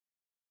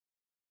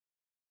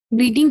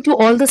Greeting to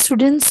all the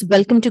students.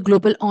 Welcome to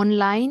Global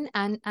Online.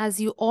 And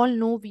as you all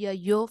know, we are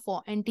here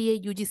for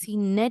NTA UGC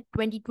NET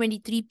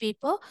 2023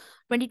 paper,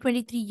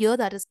 2023 year,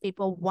 that is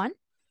paper 1.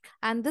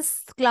 And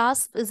this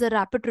class is a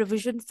rapid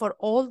revision for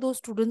all those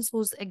students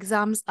whose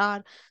exams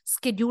are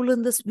scheduled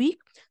in this week.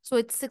 So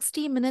it's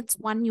 60 minutes,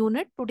 one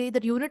unit. Today,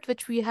 the unit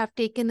which we have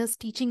taken is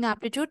Teaching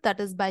Aptitude, that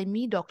is by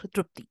me, Dr.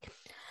 Triptii.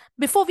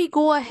 Before we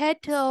go ahead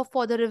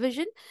for the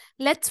revision,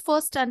 let's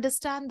first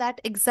understand that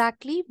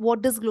exactly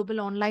what does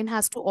Global Online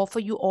has to offer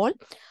you all.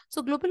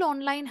 So Global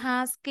Online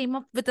has came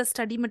up with a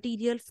study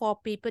material for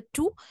paper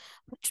 2,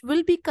 which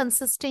will be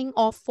consisting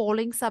of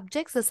following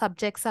subjects. The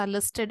subjects are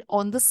listed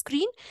on the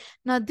screen.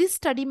 Now, this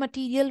study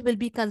material will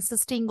be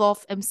consisting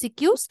of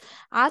MCQs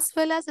as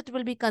well as it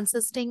will be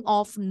consisting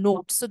of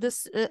notes. So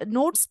this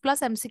notes plus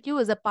MCQ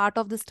is a part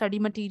of the study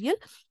material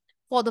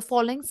for the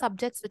following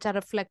subjects which are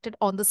reflected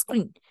on the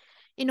screen.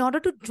 In order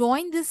to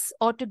join this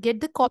or to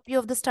get the copy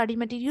of the study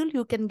material,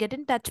 you can get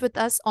in touch with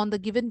us on the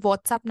given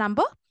WhatsApp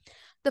number.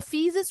 The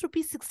fees is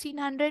rupees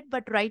 1600,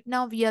 but right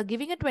now we are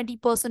giving a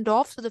 20%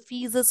 off. So the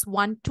fees is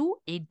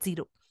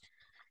 1280.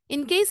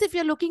 In case if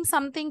you're looking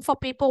something for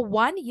paper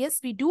 1,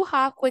 yes, we do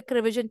have quick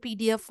revision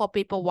PDF for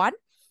paper 1,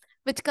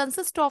 which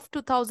consists of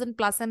 2000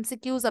 plus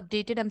MCQs,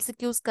 updated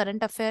MCQs,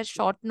 current affairs,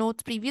 short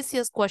notes, previous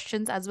year's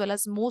questions, as well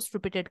as most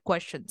repeated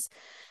questions.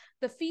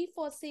 The fee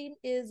for same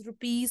is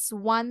rupees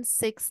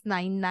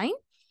 1699.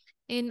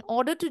 In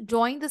order to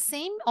join the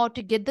same or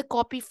to get the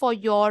copy for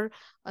your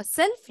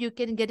self, you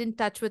can get in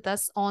touch with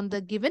us on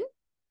the given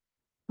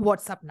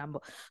WhatsApp number.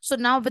 So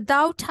now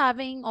without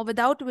having or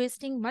without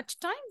wasting much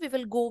time, we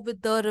will go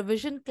with the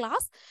revision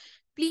class.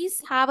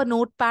 Please have a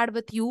notepad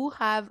with you,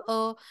 have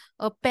a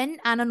pen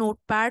and a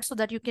notepad so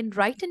that you can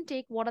write and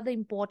take what are the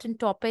important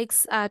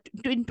topics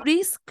in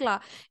today's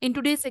class, in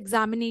today's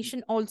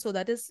examination also,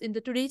 that is in the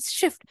today's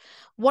shift,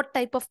 what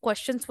type of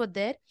questions were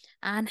there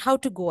and how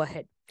to go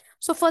ahead.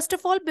 So first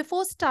of all,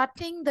 before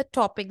starting the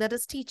topic, that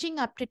is teaching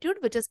aptitude,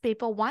 which is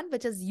paper 1,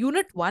 which is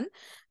unit 1,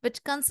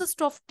 which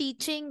consists of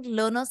teaching,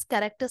 learners'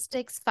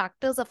 characteristics,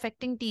 factors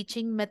affecting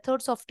teaching,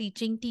 methods of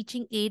teaching,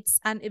 teaching aids,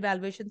 and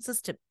evaluation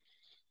system.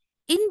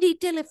 In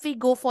detail, if we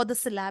go for the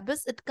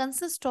syllabus, it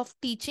consists of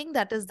teaching,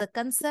 that is the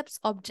concepts,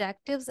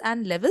 objectives,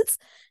 and levels.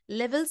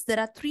 Levels, there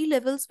are 3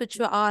 levels which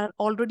are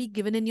already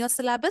given in your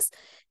syllabus: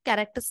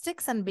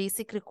 characteristics and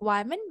basic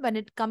requirement. When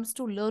it comes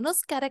to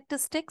learners'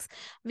 characteristics,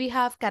 we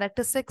have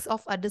characteristics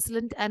of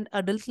adolescent and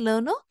adult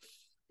learner,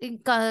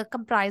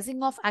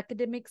 comprising of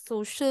academic,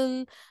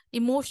 social,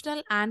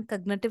 emotional, and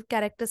cognitive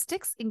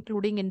characteristics,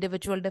 including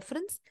individual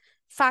difference.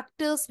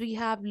 Factors, we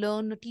have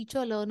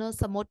teacher learner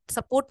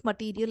support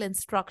material,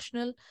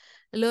 instructional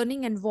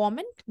learning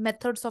environment.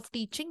 Methods of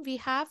teaching, we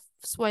have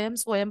Swayam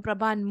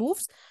Prabha and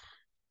moves.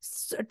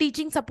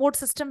 Teaching support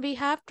system, we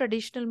have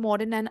traditional,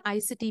 modern, and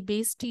ICT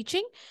based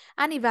teaching.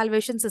 And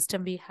evaluation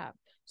system we have.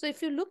 So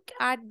if you look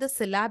at the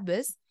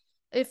syllabus,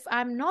 if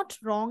I'm not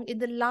wrong, in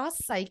the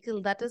last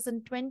cycle, that is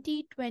in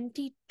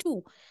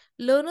 2022,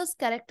 learners'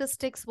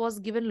 characteristics was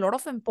given a lot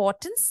of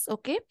importance,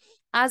 okay,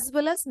 as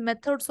well as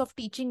methods of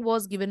teaching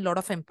was given a lot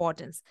of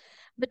importance.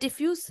 But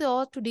if you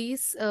saw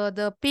today's,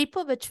 the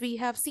paper which we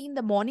have seen,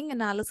 the morning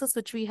analysis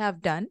which we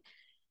have done,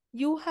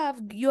 you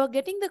are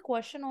getting the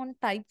question on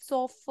types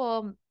of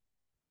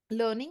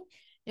learning.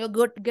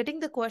 You're getting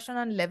the question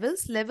on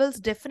levels. Levels,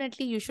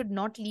 definitely you should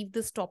not leave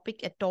this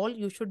topic at all.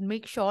 You should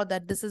make sure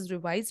that this is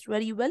revised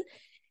very well.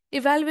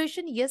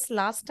 Evaluation, yes,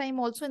 last time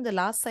also in the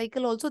last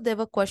cycle also there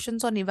were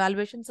questions on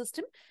evaluation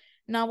system.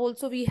 Now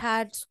also we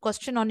had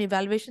question on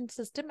evaluation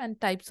system and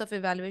types of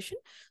evaluation.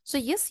 So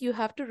yes, you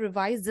have to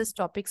revise these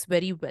topics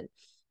very well.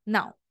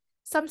 Now,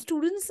 some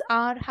students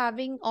are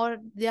having or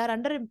they are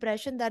under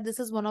impression that this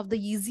is one of the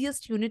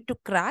easiest unit to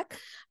crack.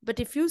 But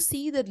if you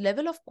see the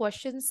level of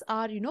questions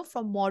are,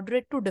 from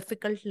moderate to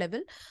difficult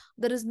level,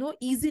 there is no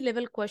easy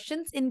level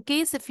questions in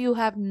case if you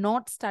have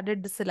not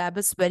studied the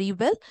syllabus very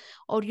well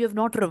or you have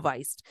not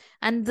revised.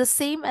 And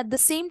at the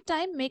same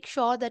time, make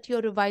sure that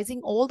you're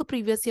revising all the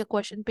previous year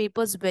question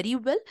papers very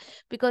well,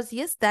 because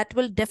yes, that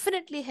will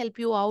definitely help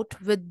you out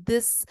with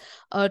this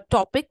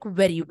topic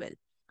very well.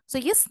 So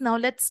yes, now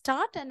let's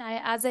start. And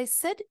as I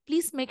said,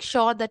 please make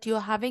sure that you're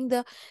having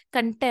the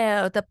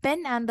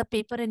pen and the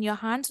paper in your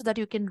hand so that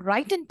you can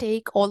write and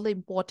take all the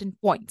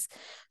important points.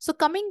 So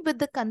coming with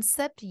the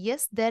concept,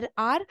 yes, there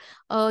are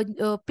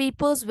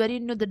papers where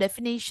the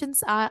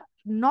definitions are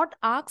not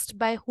asked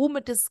by whom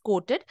it is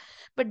quoted,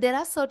 but there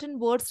are certain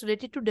words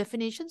related to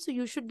definition. So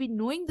you should be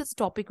knowing this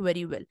topic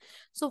very well.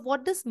 So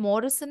what does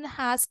Morrison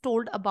has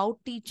told about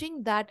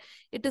teaching, that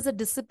it is a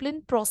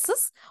discipline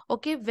process,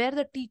 okay, where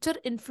the teacher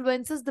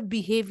influences the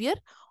behavior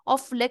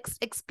of less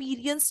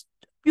experienced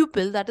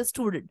pupil, that is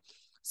student.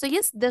 So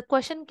yes, the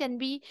question can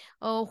be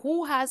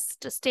who has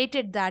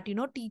stated that,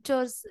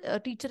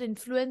 teacher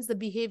influence the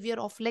behavior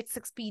of less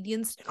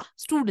experienced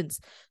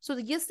students. So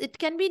yes, it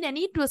can be in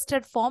any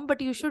twisted form,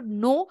 but you should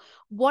know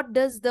what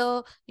does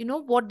the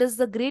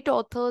great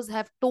authors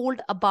have told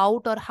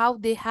about, or how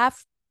they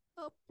have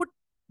put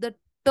the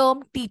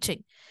term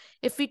teaching.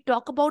 If we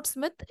talk about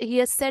Smith, he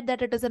has said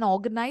that it is an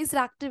organized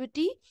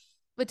activity,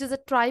 which is a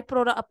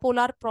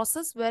tripolar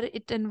process where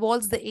it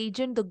involves the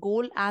agent, the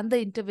goal, and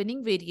the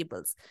intervening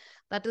variables.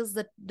 That is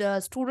the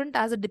student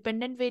as a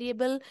dependent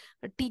variable,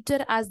 a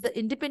teacher as the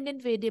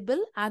independent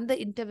variable, and the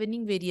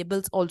intervening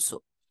variables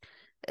also.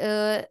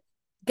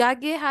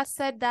 Gage has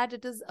said that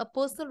it is a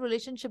personal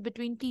relationship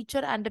between teacher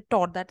and a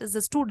taught, that is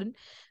the student.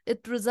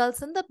 It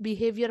results in the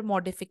behavior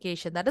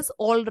modification, that is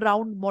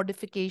all-round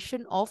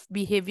modification of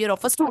behavior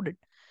of a student.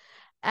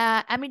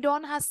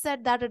 Amidon has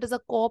said that it is a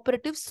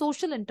cooperative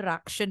social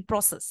interaction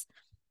process.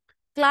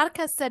 Clark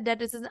has said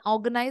that it is an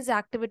organized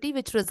activity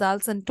which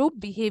results into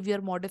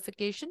behavior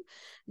modification.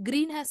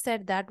 Green has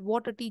said that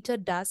what a teacher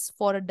does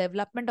for a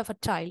development of a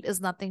child is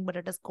nothing but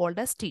it is called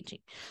as teaching.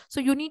 So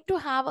you need to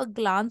have a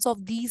glance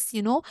of these,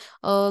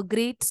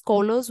 great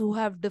scholars who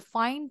have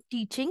defined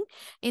teaching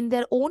in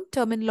their own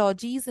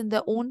terminologies, in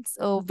their own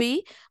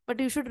way, but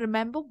you should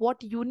remember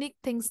what unique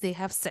things they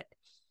have said.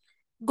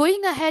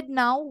 Going ahead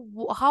now,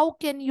 how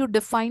can you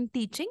define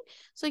teaching?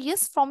 So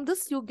yes, from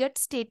this you get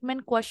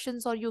statement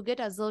questions, or you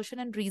get assertion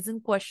and reason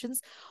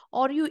questions,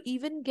 or you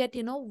even get,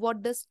 what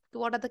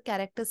are the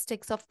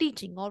characteristics of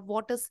teaching, or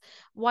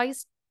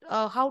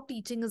how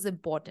teaching is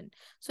important.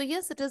 So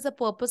yes, it is a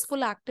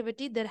purposeful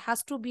activity. There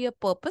has to be a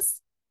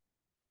purpose.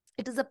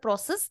 It is a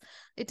process.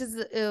 It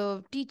is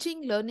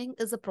teaching, learning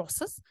is a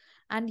process.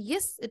 And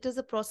yes, it is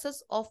a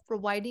process of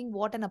providing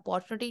what an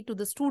opportunity to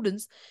the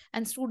students,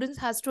 and students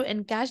has to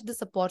encash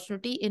this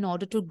opportunity in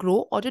order to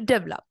grow or to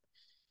develop.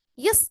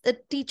 Yes,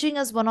 teaching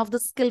is one of the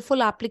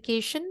skillful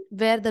application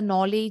where the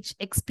knowledge,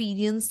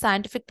 experience,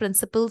 scientific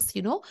principles,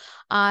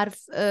 are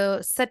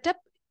set up.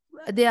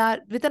 They are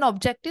with an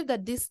objective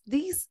that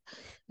these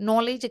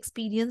knowledge,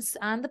 experience,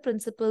 and the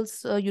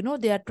principles,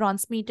 they are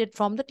transmitted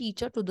from the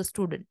teacher to the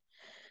student.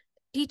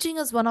 Teaching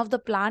is one of the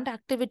planned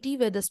activity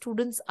where the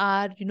students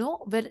are,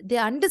 where they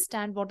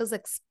understand what is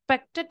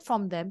expected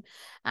from them,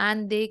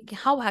 and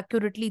how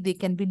accurately they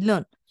can be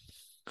learned.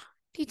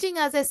 Teaching,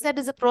 as I said,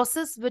 is a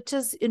process which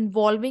is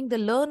involving the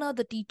learner,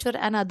 the teacher,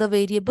 and other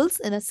variables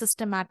in a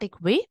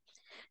systematic way.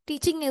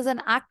 Teaching is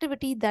an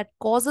activity that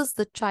causes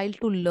the child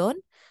to learn,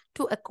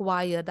 to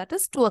acquire, that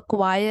is to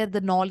acquire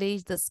the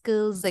knowledge, the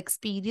skills, the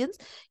experience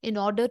in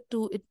order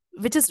to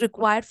which is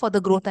required for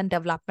the growth and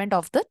development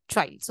of the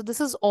child. So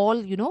this is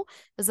all,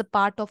 is a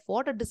part of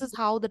what, this is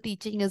how the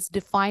teaching is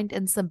defined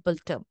in simple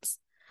terms.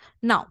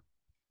 Now,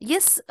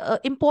 yes,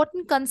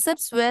 important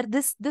concepts where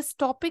this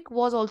topic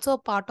was also a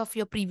part of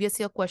your previous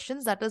year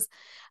questions, that is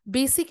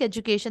basic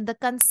education, the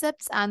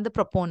concepts and the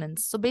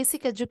proponents. So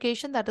basic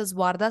education, that is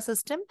Varda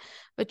system,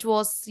 which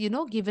was,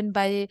 given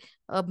by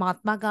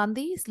Mahatma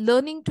Gandhi.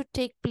 Learning to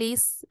take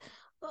place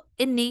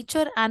in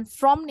nature and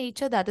from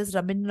nature, that is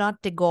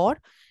Rabindranath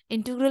Tagore.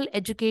 Integral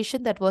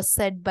education, that was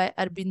said by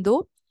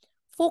Aurobindo.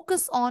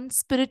 Focus on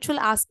spiritual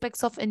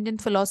aspects of Indian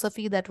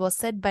philosophy, that was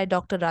said by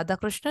Dr.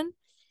 Radhakrishnan.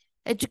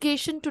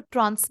 Education to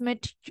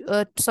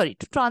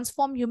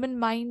transform human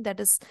mind, that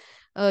is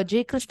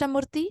J.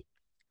 Krishnamurti.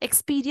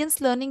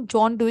 Experience learning,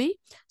 John Dewey.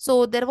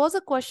 So there was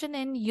a question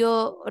in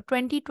year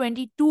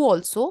 2022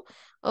 also,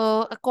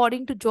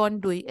 according to John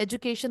Dewey,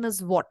 education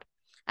is what?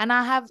 And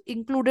I have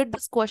included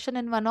this question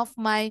in one of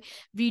my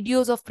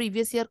videos of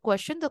previous year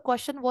question. The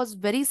question was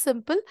very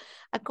simple.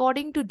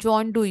 According to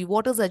John Dewey,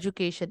 what is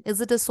education?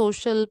 Is it a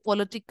social,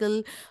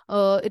 political?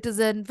 It is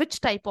in which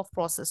type of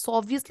process? So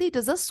obviously it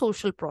is a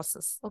social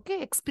process.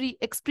 Okay,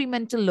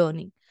 experimental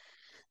learning.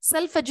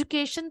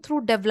 Self-education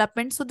through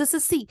development. So this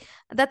is,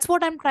 that's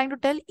what I'm trying to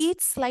tell.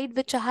 Each slide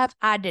which I have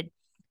added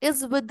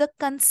is with the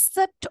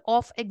concept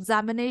of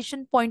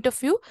examination point of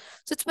view.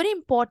 So it's very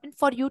important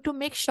for you to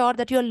make sure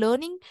that you're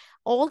learning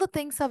all the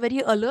things are very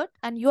alert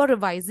and you're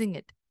revising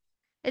it.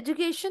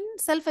 Education,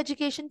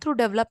 self-education through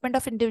development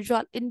of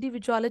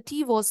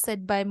individuality was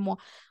said by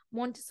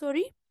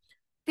Montessori.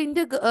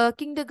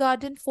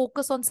 Kindergarten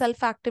focus on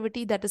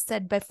self-activity, that is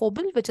said by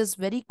Froebel, which is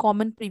very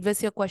common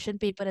previous year question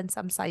paper in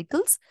some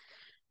cycles.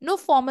 No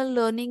formal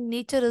learning,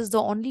 nature is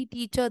the only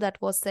teacher,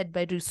 that was said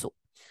by Rousseau.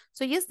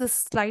 So yes, this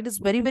slide is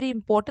very, very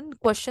important.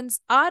 Questions,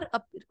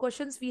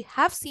 we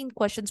have seen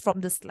questions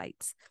from the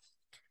slides.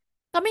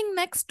 Coming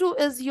next to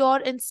is your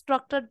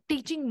instructor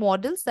teaching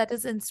models, that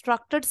is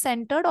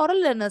instructor-centered or a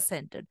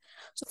learner-centered.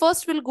 So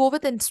first we'll go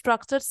with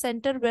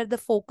instructor-centered, where the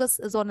focus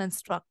is on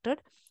instructor.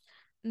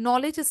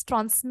 Knowledge is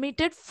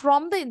transmitted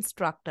from the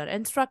instructor.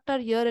 Instructor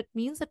here, it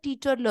means the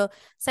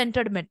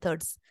teacher-centered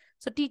methods.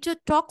 So teacher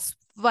talks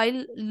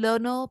while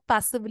learner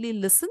passively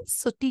listens.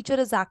 So teacher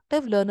is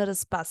active, learner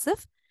is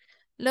passive.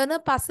 Learner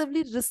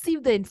passively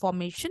receive the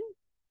information.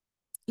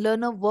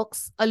 Learner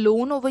works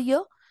alone over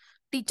here.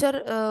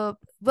 Teacher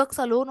works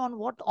alone on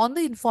what? On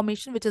the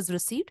information which is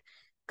received.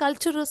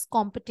 Culture is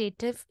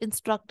competitive.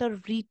 Instructor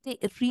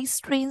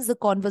restrains the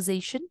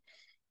conversation.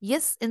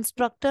 Yes,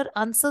 instructor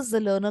answers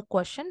the learner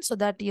question so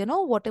that,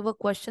 whatever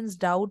questions,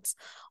 doubts,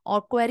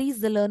 or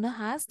queries the learner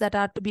has, that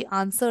are to be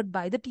answered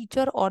by the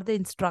teacher or the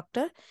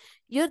instructor.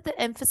 Here, the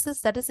emphasis,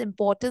 that is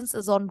importance,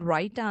 is on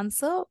right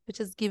answer, which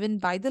is given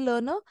by the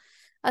learner.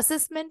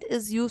 Assessment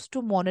is used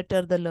to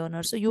monitor the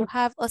learner. So you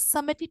have a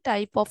summative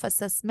type of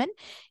assessment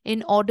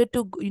in order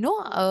to,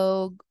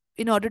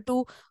 in order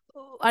to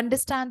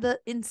understand the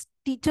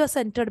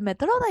teacher-centered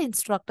method or the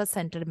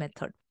instructor-centered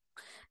method.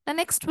 The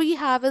next we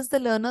have is the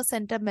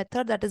learner-centered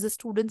method, that is a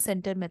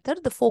student-centered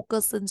method. The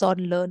focus is on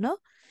learner.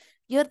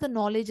 Here the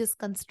knowledge is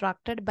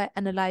constructed by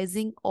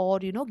analyzing or,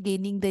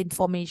 gaining the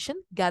information,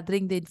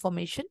 gathering the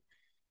information.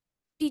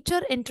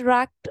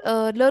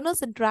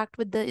 Learners interact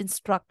with the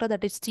instructor,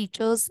 that is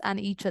teachers and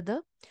each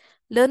other.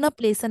 Learner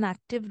plays an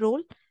active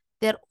role.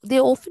 They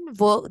often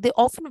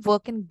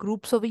work in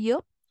groups over here.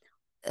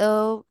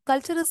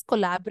 Culture is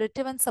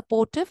collaborative and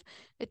supportive.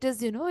 It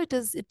is,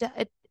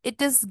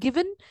 it is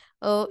given,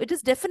 it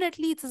is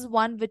definitely, it is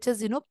one which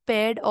is,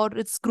 paired or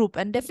it's group,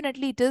 and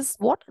definitely it is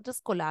what? It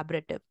is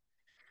collaborative.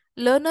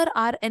 Learner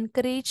are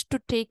encouraged to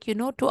take,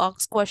 to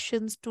ask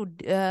questions, to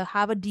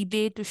have a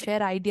debate, to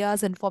share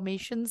ideas,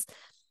 informations.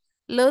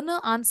 Learner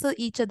answer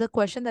each other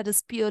question, that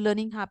is peer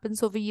learning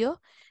happens over here.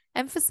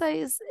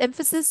 Emphasis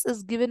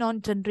is given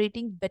on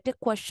generating better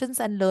questions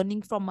and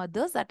learning from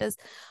others. That is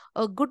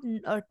a good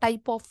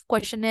type of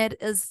questionnaire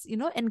is,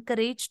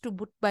 encouraged to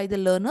put by the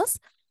learners.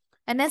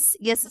 And as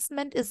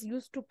assessment is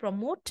used to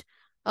promote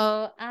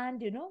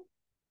and,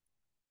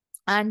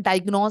 and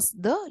diagnose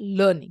the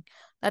learning.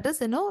 That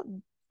is,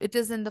 it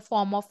is in the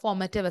form of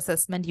formative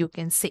assessment, you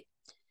can say.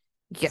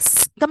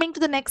 Yes. Coming to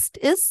the next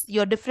is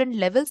your different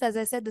levels. As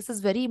I said, this is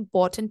very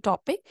important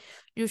topic.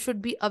 You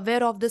should be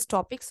aware of this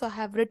topic. So I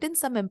have written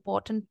some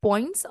important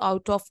points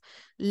out of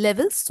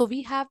levels. So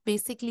we have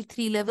basically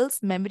 3 levels: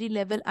 memory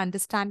level,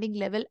 understanding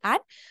level,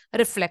 and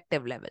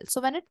reflective level. So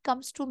when it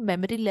comes to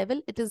memory level,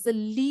 it is the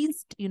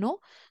least,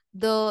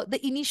 the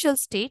initial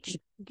stage,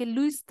 okay,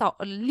 least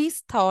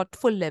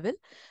thoughtful level,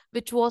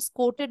 which was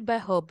quoted by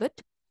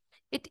Herbert.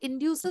 It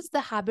induces the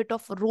habit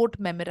of rote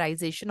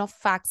memorization of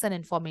facts and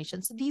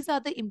information. So these are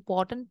the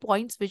important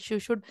points which you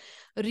should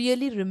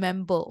really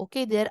remember.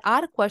 Okay, there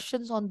are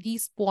questions on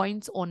these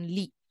points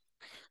only.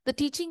 The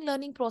teaching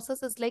learning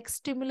process is like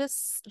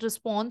stimulus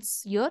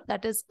response here,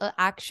 that is an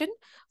action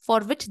for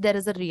which there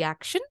is a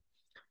reaction.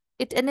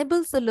 It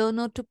enables the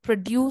learner to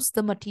produce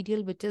the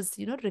material which is,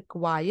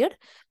 required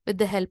with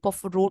the help of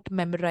rote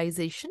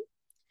memorization.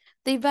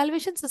 The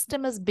evaluation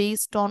system is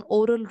based on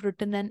oral,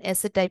 written, and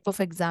essay type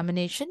of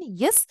examination.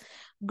 Yes,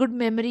 good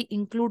memory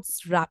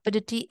includes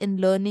rapidity in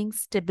learning,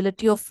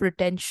 stability of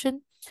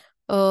retention,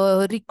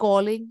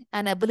 recalling,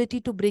 and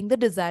ability to bring the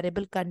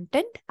desirable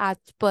content as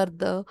per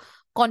the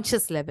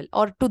conscious level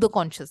or to the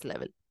conscious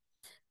level.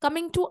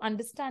 Coming to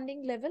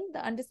understanding level,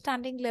 the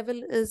understanding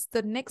level is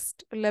the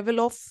next level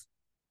of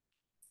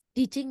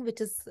teaching,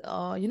 which is,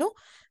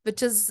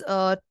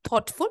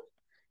 thoughtful.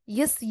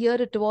 Yes, here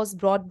it was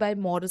brought by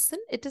Morrison.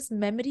 It is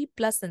memory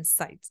plus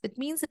insights. It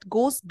means it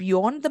goes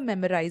beyond the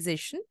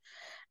memorization,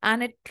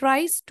 and it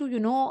tries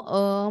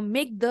to,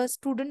 make the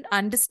student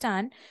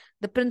understand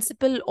the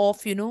principle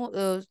of,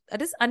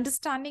 that is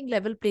understanding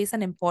level plays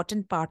an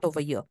important part over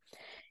here.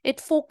 It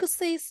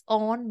focuses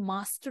on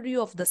mastery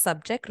of the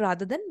subject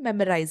rather than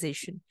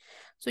memorization.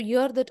 So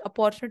here that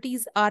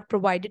opportunities are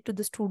provided to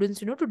the students,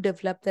 to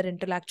develop their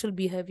intellectual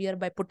behavior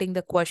by putting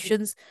the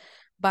questions,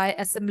 by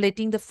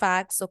assimilating the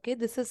facts. Okay,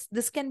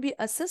 this can be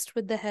assessed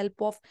with the help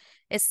of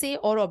essay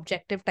or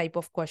objective type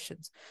of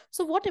questions.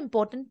 So what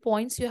important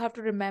points you have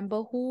to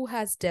remember: who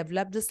has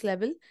developed this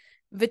level,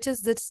 which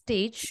is the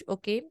stage,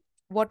 okay,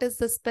 what is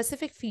the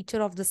specific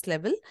feature of this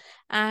level,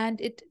 and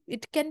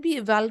it can be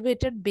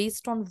evaluated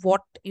based on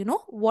what,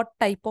 what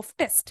type of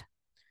test.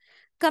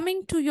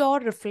 Coming to your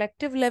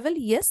reflective level,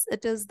 yes,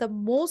 it is the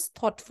most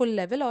thoughtful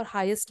level or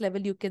highest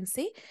level, you can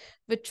say,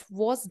 which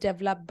was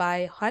developed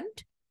by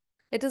Hunt.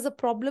 It is a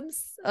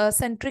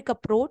problem-centric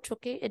approach,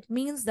 okay? It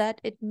means that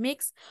it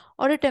makes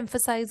or it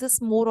emphasizes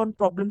more on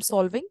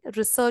problem-solving,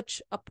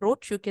 research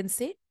approach, you can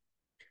say.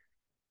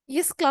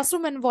 Yes,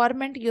 classroom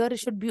environment here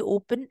should be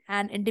open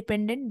and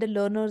independent. The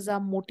learners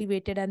are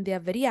motivated and they are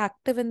very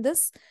active in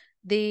this.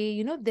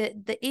 They,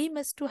 the aim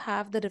is to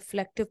have the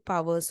reflective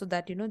power so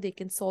that, they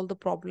can solve the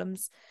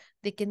problems.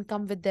 They can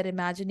come with their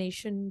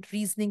imagination,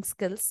 reasoning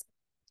skills.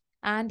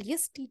 And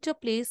yes, teacher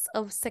plays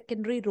a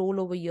secondary role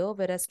over here,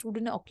 whereas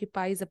student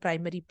occupies a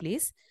primary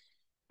place.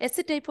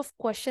 Essay type of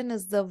question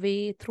is the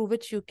way through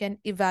which you can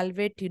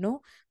evaluate,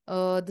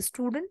 the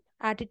student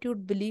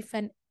attitude, belief,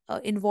 and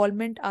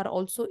involvement are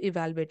also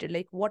evaluated.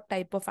 Like what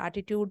type of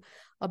attitude,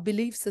 a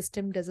belief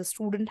system does a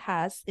student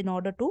has in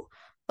order to,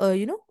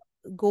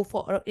 go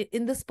for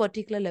in this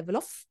particular level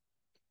of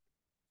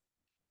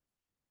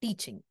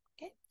teaching.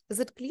 Okay,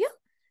 is it clear?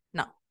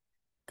 Now,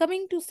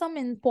 coming to some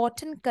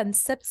important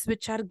concepts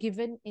which are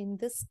given in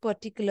this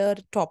particular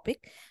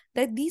topic,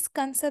 that these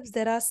concepts,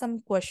 there are some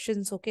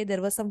questions, okay,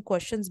 there were some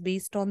questions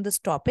based on this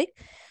topic.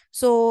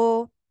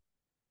 So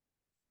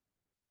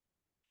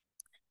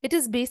it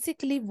is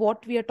basically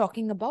what we are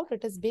talking about.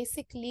 It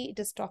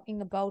is talking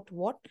about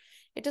what?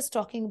 It is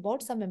talking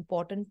about some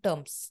important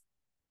terms.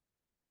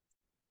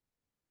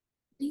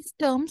 These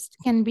terms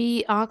can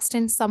be asked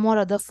in some or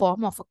other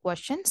form of a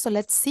question. So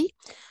let's see.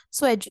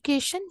 So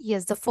education,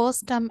 yes, the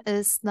first term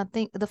is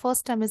nothing. The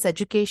first term is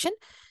education,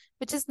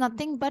 which is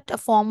nothing but a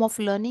form of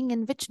learning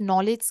in which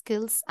knowledge,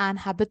 skills, and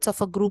habits of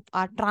a group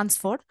are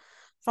transferred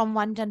from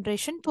one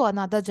generation to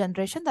another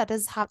generation. That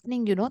is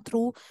happening,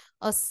 through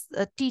a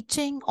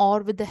teaching,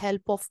 or with the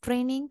help of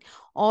training,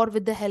 or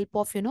with the help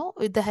of,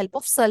 with the help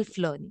of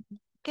self-learning.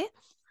 Okay.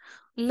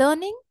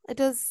 Learning,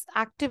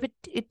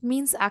 it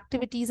means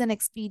activities and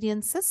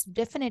experiences,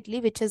 definitely,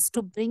 which is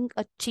to bring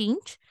a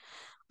change.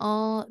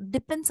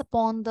 Depends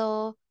upon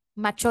the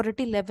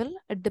maturity level.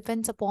 It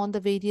depends upon the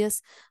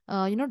various,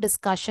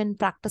 discussion,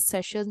 practice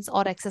sessions,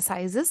 or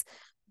exercises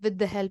with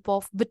the help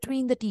of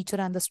between the teacher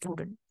and the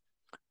student.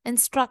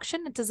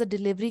 Instruction, it is a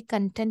delivery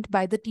content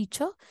by the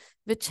teacher,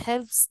 which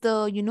helps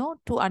the,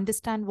 to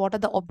understand what are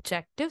the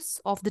objectives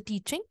of the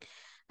teaching.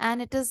 And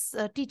it is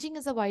teaching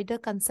is a wider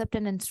concept,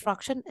 and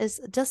instruction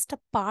is just a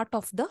part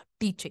of the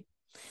teaching.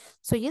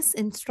 So yes,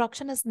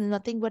 instruction is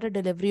nothing but a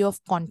delivery of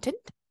content.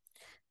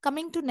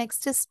 Coming to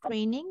next is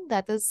training,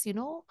 that is,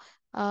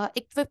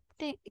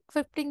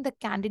 equipping the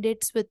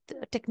candidates with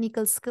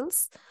technical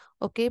skills,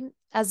 okay,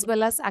 as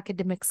well as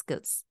academic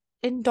skills.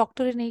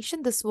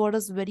 Indoctrination, this word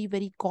is very,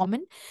 very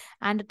common,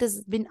 and it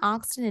has been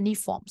asked in any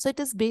form. So it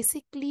is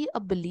basically a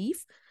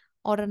belief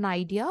or an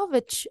idea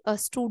which a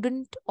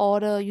student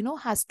or a,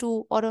 has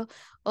to, or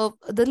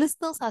the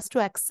listeners has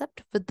to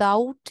accept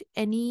without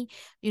any,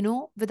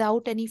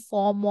 without any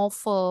form of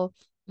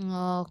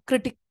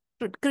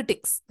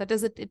critics. That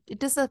is,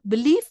 it is a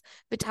belief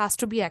which has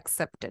to be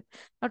accepted.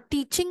 Now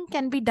teaching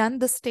can be done,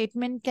 the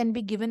statement can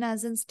be given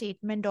as a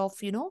statement of,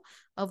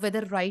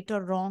 whether right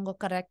or wrong, or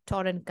correct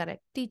or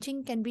incorrect.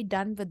 Teaching can be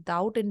done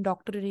without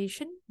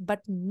indoctrination,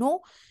 but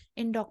no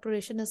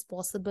indoctrination is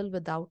possible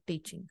without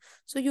teaching.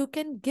 So you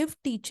can give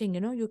teaching,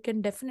 you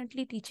can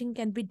definitely, teaching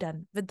can be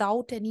done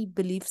without any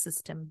belief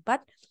system,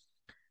 but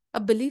a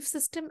belief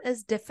system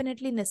is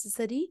definitely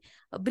necessary.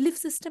 A belief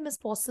system is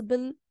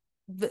possible.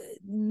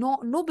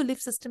 No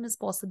belief system is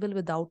possible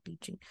without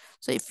teaching.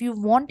 So if you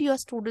want your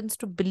students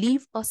to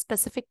believe a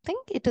specific thing,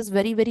 it is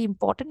very, very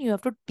important. You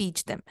have to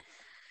teach them.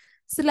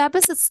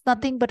 Syllabus is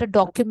nothing but a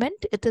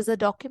document. It is a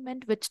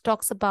document which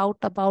talks about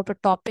a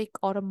topic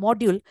or a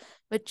module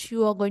which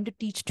you are going to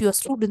teach to your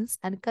students.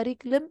 And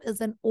curriculum is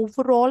an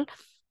overall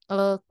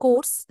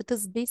course. It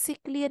is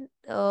basically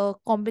a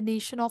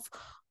combination of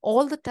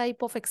all the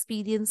type of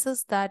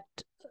experiences that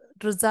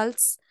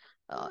results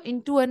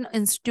into an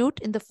institute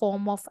in the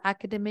form of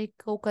academic,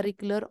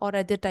 co-curricular, or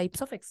other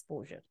types of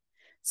exposure.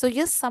 So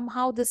yes,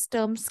 somehow these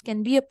terms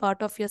can be a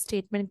part of your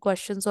statement,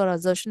 questions, or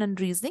assertion and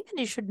reasoning, and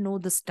you should know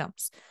these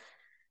terms.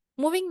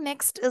 Moving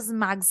next is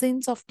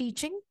magazines of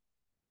teaching.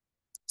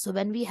 So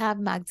when we have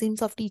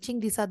magazines of teaching,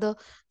 these are the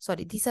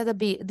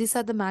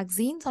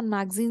magazines. On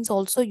magazines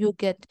also you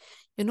get,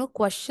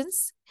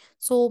 questions.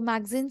 So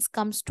magazines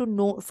comes to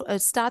know,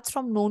 starts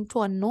from known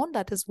to unknown.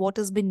 That is what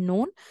has been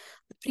known,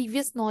 the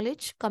previous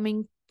knowledge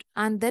coming,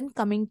 and then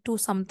coming to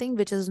something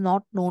which is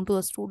not known to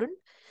a student.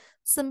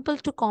 Simple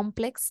to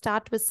complex,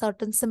 start with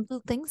certain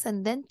simple things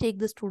and then take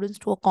the students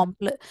to a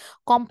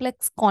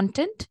complex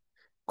content.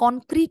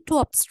 Concrete to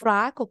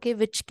abstract, okay,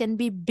 which can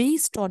be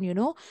based on,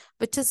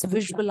 which is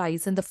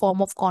visualized in the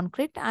form of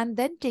concrete, and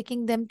then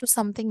taking them to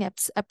something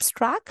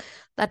abstract,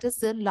 that is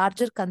the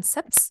larger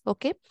concepts,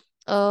 okay,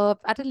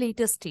 at a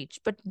later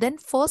stage. But then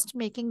first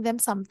making them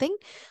something,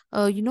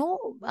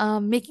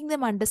 making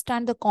them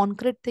understand the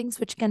concrete things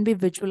which can be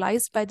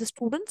visualized by the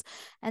students,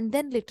 and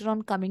then later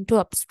on coming to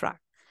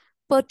abstract.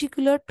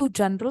 Particular to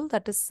general,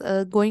 that is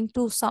going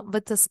to some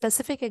with a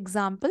specific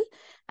example,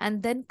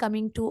 and then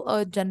coming to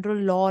a general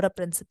law or a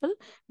principle.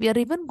 We are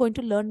even going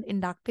to learn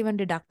inductive and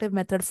deductive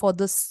method for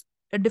this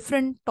a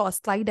different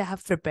slide I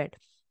have prepared.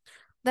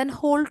 Then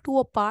whole to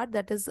a part,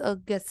 that is a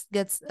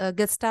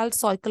gestalt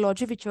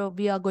psychology, which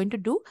we are going to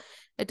do.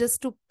 It is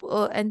to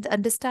and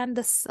understand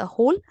this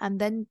whole,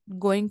 and then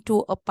going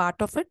to a part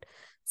of it.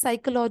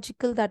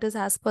 Psychological, that is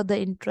as per the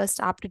interest,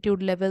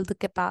 aptitude level, the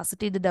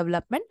capacity, the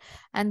development,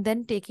 and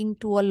then taking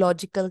to a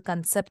logical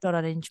concept or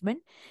arrangement.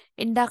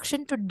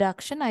 Induction to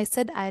deduction, I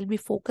said I'll be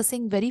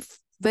focusing very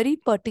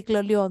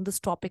particularly on this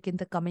topic in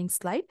the coming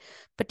slide.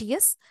 But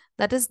yes,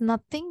 that is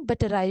nothing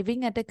but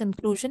arriving at a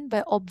conclusion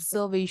by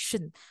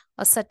observation,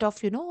 a set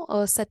of,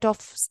 a set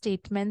of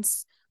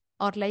statements,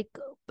 or like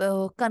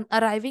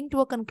arriving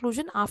to a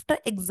conclusion after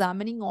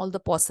examining all the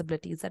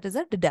possibilities. That is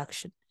a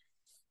deduction.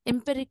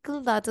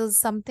 Empirical, that is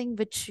something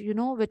which,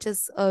 which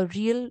is a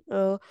real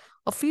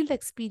a field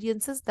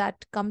experiences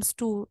that comes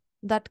to,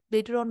 that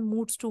later on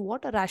moves to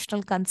what, a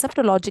rational concept,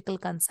 a logical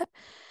concept.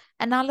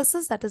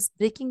 Analysis, that is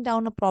breaking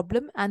down a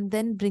problem and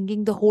then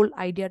bringing the whole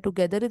idea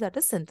together, that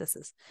is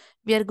synthesis.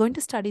 We are going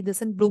to study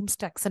this in Bloom's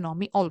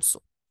taxonomy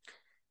also.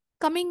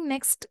 Coming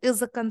next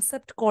is a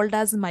concept called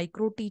as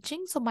micro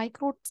teaching. So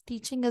micro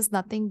teaching is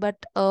nothing but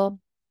a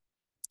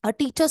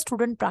teacher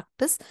student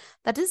practice.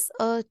 That is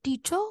a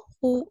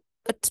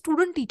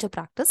student teacher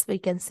practice, we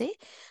can say,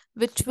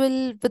 which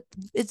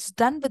it's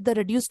done with the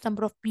reduced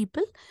number of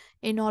people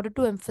in order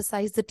to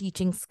emphasize the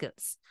teaching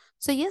skills.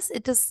 So yes,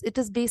 it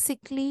is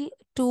basically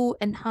to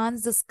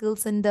enhance the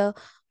skills in the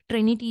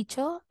trainee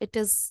teacher. It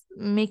is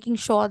making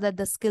sure that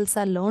the skills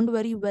are learned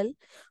very well,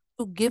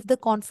 to give the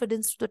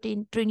confidence to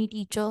the trainee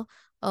teacher,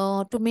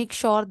 to make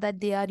sure that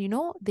they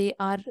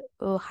are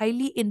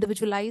highly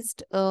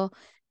individualized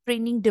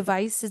training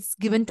device is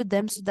given to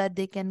them, so that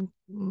they can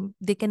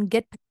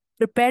get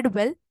prepared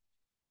well.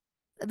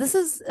 This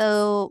is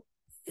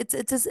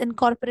it is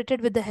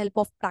incorporated with the help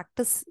of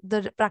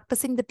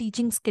practicing the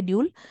teaching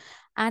schedule,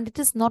 and it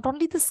is not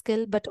only the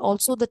skill but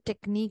also the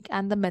technique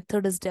and the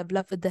method is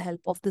developed with the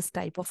help of this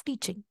type of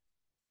teaching.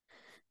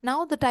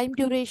 Now the time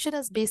duration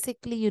is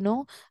basically,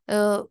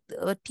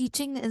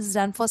 teaching is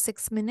done for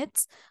 6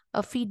 minutes,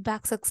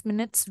 feedback 6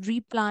 minutes,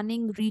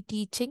 replanning,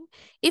 reteaching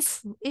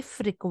if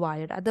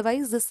required.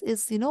 Otherwise, this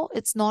is,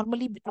 it's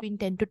normally between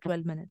 10 to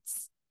 12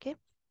 minutes. Okay.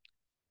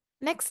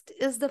 Next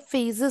is the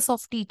phases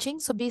of teaching.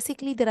 So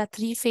basically there are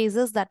 3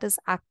 phases, that is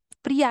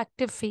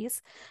pre-active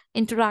phase,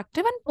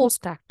 interactive and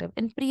post-active.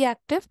 In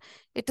pre-active,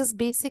 it is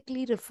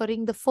basically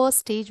referring the first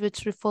stage,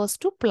 which refers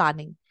to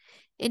planning.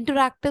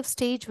 Interactive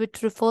stage,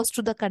 which refers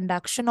to the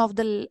conduction of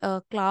the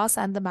class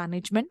and the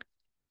management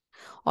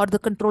or the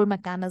control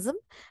mechanism.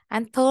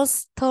 And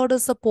third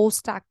is the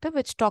post-active,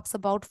 which talks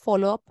about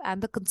follow-up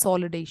and the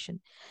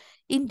consolidation.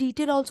 In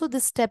detail also, the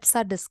steps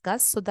are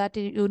discussed so that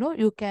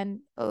you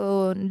can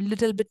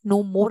little bit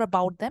know more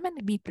about them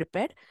and be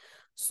prepared.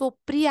 So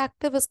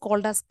pre-active is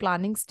called as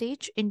planning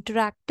stage,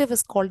 interactive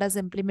is called as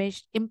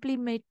implementation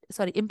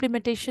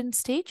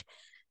stage,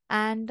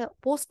 and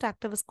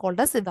post-active is called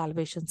as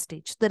evaluation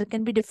stage. There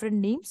can be different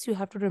names, you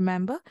have to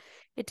remember.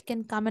 It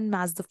can come and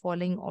match the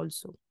following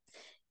also.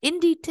 In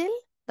detail,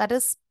 that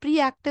is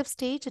pre-active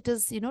stage, it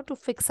is, to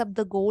fix up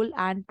the goal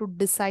and to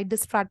decide the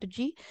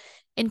strategy.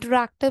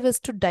 Interactive is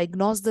to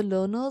diagnose the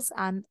learners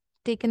and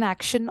take an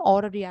action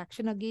or a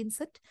reaction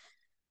against it.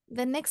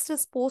 The next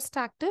is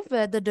post-active,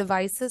 where the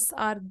devices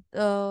are,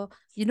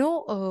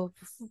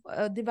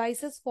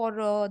 devices for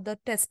the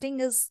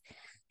testing is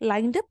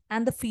lined up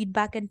and the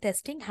feedback and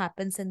testing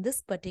happens in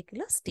this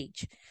particular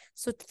stage.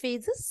 So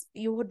phases,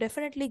 you would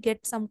definitely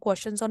get some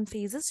questions on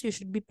phases. You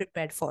should be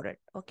prepared for it.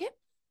 Okay.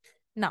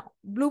 Now,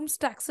 Bloom's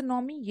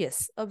taxonomy,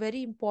 yes, a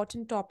very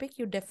important topic.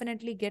 You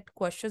definitely get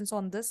questions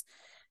on this.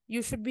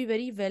 You should be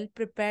very well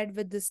prepared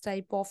with this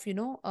type of,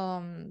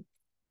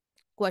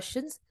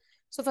 questions.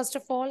 So first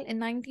of all, in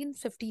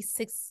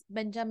 1956,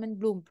 Benjamin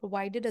Bloom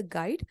provided a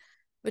guide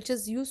which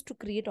is used to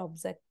create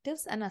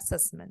objectives and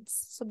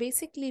assessments. So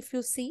basically, if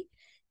you see,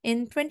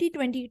 in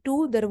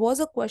 2022, there was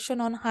a question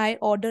on high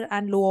order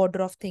and low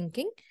order of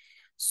thinking.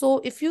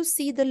 So if you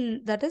see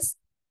that is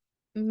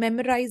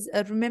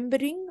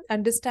remembering,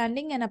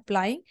 understanding and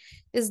applying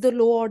is the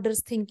low order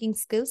thinking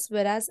skills,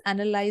 whereas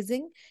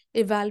analyzing,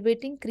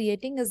 evaluating,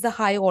 creating is the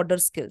high order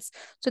skills.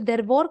 So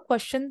there were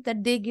questions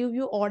that they give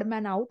you odd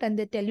man out and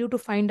they tell you to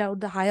find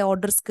out the high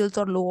order skills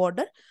or low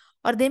order,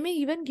 or they may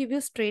even give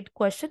you straight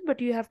question,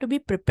 but you have to be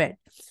prepared.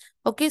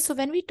 Okay, so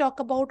when we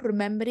talk about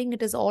remembering,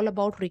 it is all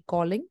about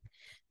recalling.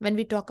 When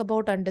we talk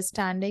about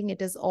understanding,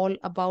 it is all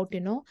about,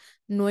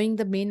 knowing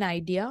the main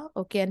idea,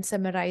 okay, and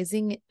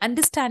summarizing,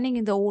 understanding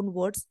in the own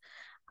words.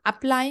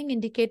 Applying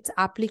indicates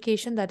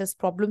application, that is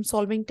problem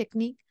solving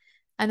technique.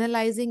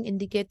 Analyzing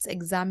indicates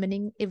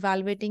examining.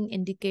 Evaluating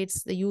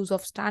indicates the use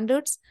of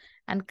standards.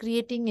 And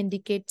creating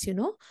indicates,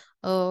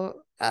 to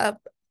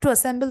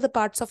assemble the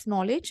parts of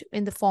knowledge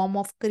in the form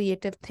of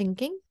creative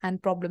thinking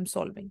and problem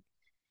solving.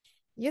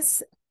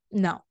 Yes.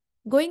 Now,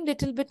 going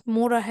little bit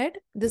more ahead,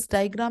 this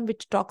diagram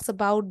which talks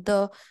about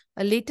the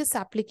latest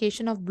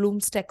application of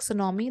Bloom's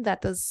taxonomy,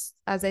 that is,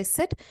 as I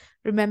said,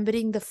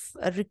 remembering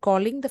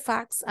recalling the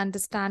facts,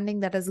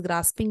 understanding, that is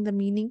grasping the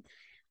meaning,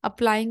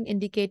 applying,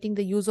 indicating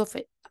the use of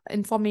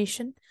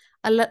information,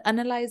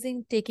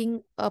 analyzing,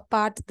 taking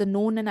apart the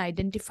known and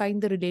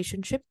identifying the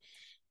relationship,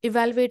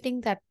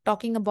 evaluating, that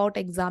talking about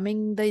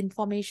examining the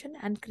information,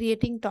 and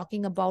creating,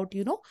 talking about,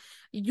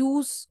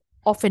 use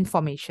of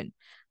information.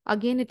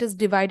 Again, it is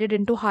divided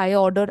into high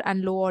order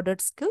and low order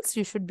skills.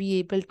 You should be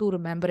able to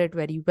remember it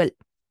very well.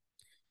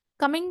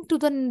 Coming to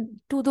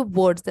the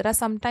words, there are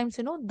sometimes,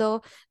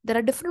 there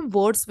are different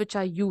words which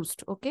are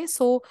used. Okay,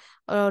 so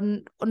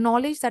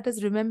knowledge, that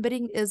is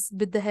remembering, is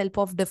with the help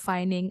of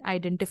defining,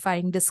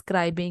 identifying,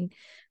 describing,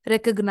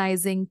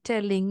 recognizing,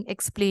 telling,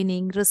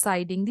 explaining,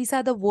 reciting. These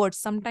are the words.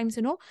 Sometimes,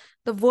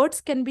 the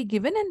words can be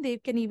given and they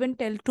can even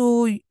tell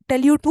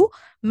you to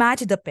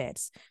match the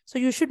pairs. So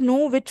you should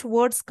know which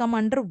words come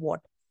under what.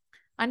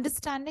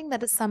 Understanding,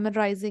 that is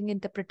summarizing,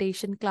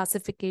 interpretation,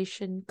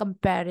 classification,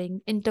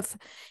 comparing,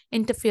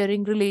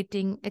 interfering,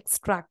 relating,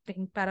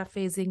 extracting,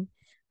 paraphrasing.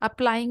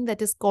 Applying,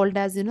 that is called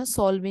as,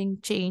 solving,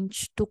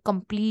 change, to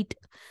complete,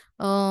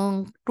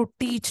 to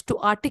teach, to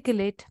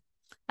articulate.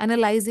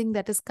 Analyzing,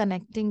 that is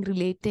connecting,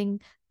 relating,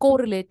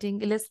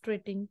 correlating,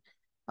 illustrating.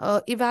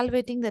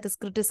 Evaluating, that is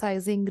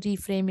criticizing,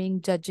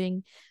 reframing,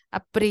 judging,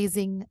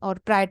 appraising or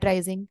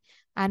prioritizing.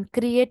 And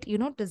create,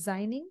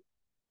 designing,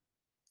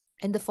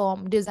 in the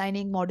form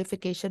designing,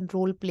 modification,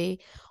 role play,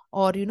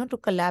 or to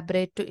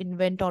collaborate, to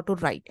invent, or to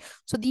write.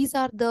 So these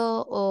are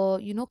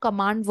the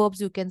command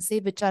verbs, you can say,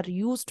 which are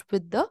used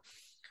with the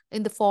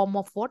in the form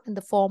of what? In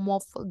the form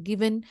of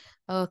given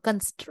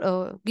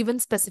given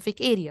specific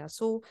area.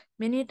 So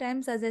many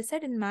times, as I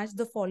said, in match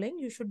the following,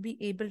 you should be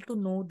able to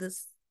know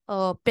this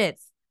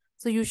pairs.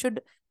 So you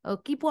should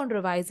keep on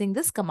revising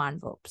this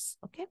command verbs.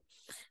 Okay.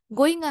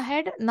 Going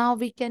ahead, now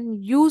we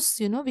can use,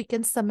 we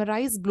can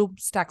summarize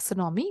Bloom's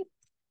taxonomy.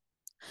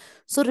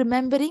 So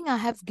remembering, I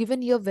have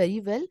given here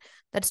very well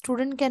that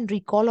student can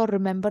recall or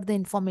remember the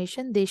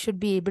information. They should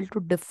be able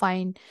to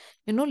define,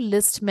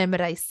 list,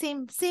 memorize.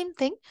 Same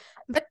thing,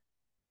 but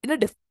in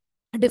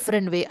a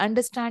different way.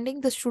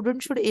 Understanding, the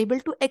student should able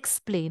to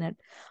explain it.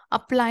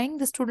 Applying,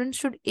 the student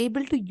should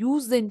able to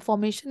use the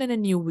information in a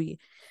new way.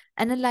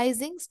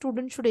 Analyzing,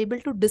 student should able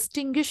to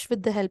distinguish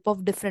with the help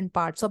of different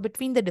parts or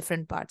between the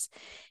different parts.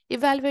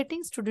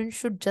 Evaluating, student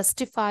should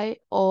justify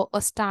or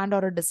a stand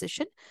or a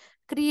decision.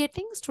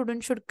 Creating,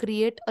 student should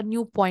create a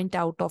new point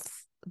out of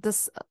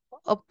this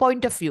a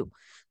point of view.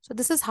 So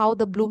this is how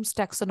the Bloom's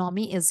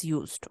taxonomy is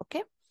used.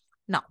 Okay.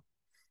 Now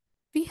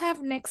we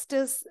have next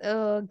is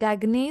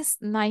Gagne's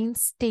 9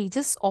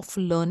 stages of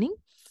learning.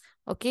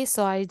 Okay,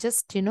 so I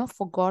just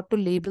forgot to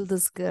label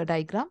this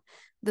diagram.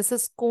 This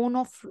is cone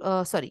of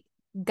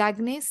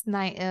Gagne's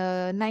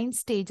 9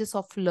 stages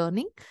of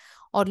learning,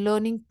 or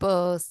learning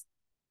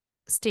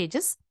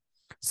stages.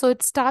 So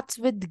it starts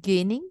with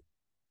gaining,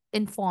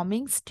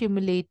 informing,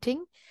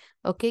 stimulating.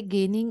 Okay,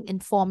 gaining,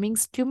 informing,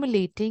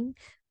 stimulating,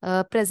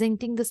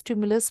 presenting the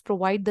stimulus,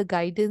 provide the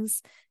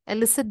guidance,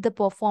 elicit the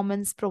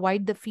performance,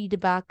 provide the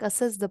feedback,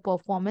 assess the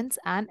performance,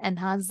 and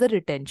enhance the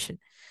retention.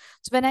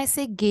 So when I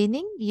say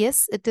gaining,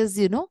 yes, it is,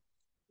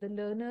 the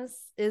learners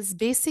is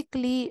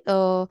basically,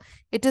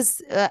 it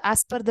is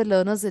as per the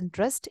learner's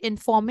interest.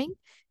 Informing,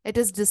 it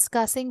is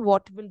discussing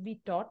what will be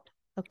taught.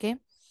 Okay.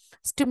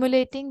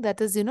 Stimulating, that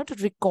is, to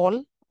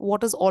recall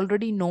what is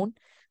already known.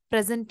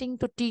 Presenting,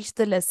 to teach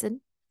the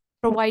lesson.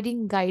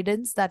 Providing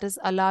guidance, that is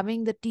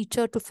allowing the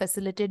teacher to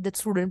facilitate the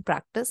student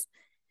practice.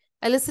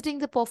 Eliciting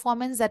the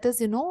performance, that is,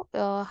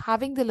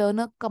 having the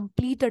learner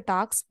complete a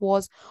task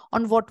was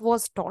on what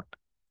was taught.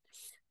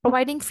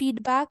 Providing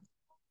feedback,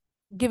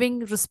 giving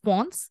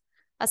response.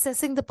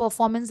 Assessing the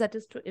performance, that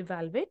is to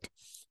evaluate.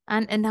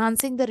 And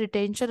enhancing the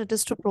retention, it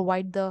is to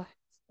provide the,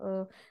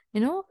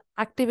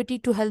 activity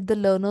to help the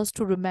learners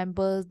to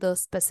remember the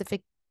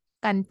specific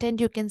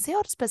content, you can say,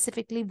 or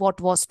specifically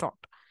what was taught.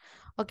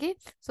 Okay,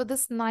 so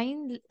this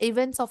 9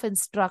 events of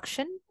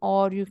instruction,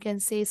 or you can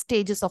say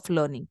stages of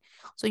learning.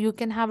 So you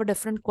can have a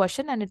different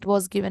question, and it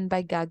was given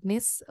by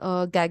Gagne.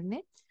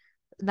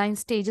 9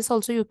 stages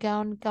also you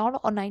can count,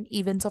 or 9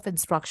 events of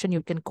instruction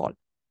you can call.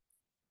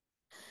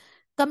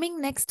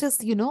 Coming next is,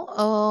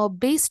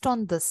 based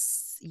on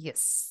this,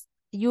 yes,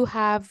 you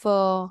have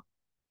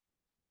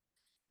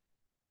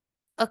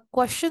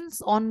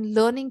questions on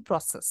learning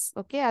process.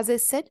 Okay, as I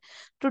said,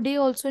 today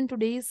also in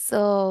today's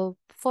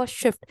first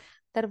shift,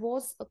 there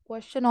was a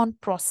question on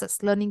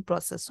process, learning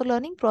process. So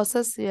learning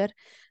process here,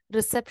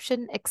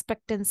 reception,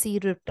 expectancy,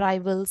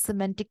 retrieval,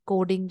 semantic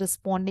coding,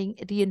 responding,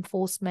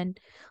 reinforcement,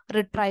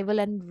 retrieval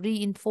and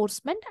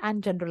reinforcement,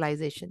 and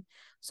generalization.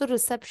 So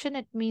reception,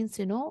 it means,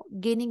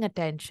 gaining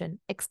attention.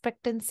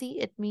 Expectancy,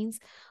 it means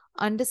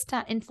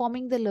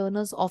informing the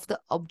learners of the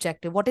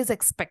objective, what is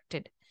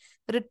expected.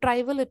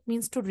 Retrieval, it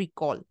means to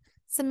recall.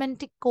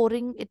 Semantic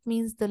coding, it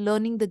means the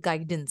learning the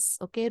guidance.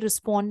 Okay.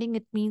 Responding,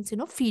 it means,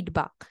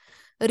 feedback.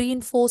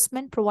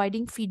 Reinforcement,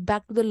 providing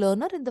feedback to the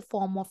learner in the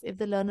form of, if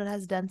the learner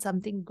has done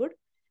something good,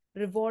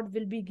 reward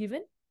will be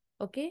given.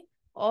 Okay.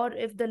 Or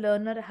if the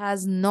learner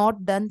has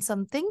not done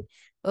something,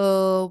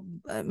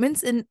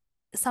 means in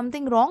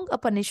something wrong, a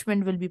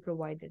punishment will be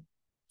provided.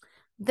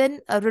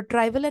 Then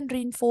retrieval and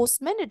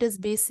reinforcement, it is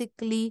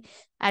basically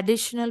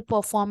additional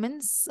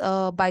performance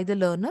by the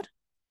learner.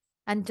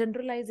 And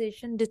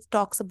generalization, this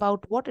talks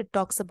about what? It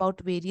talks about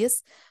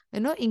various,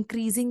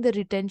 increasing the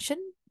retention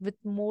with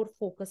more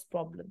focused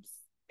problems.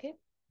 Okay.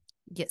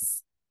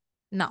 Yes.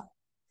 Now,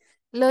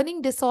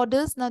 learning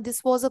disorders. Now,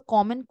 this was a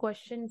common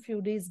question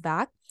few days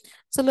back.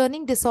 So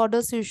learning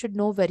disorders, you should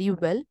know very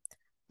well.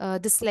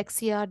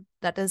 Dyslexia,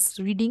 that is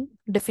reading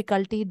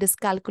difficulty.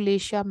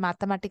 Dyscalculia,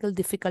 mathematical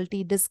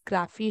difficulty.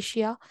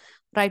 Dysgraphia,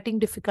 writing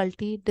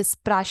difficulty.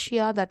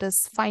 Dyspraxia, that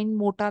is fine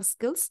motor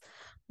skills.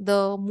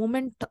 The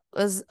movement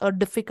is a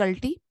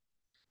difficulty.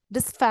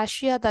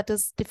 Dysphagia, that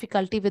is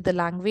difficulty with the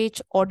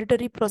language.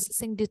 Auditory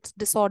processing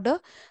disorder,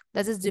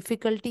 that is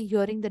difficulty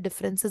hearing the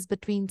differences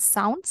between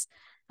sounds.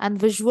 And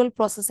visual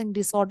processing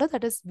disorder,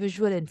 that is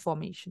visual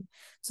information.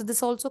 So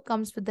this also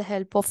comes with the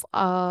help of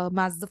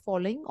match the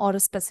following or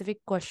a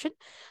specific question.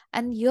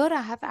 And here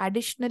I have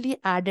additionally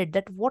added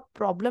that what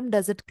problem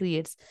does it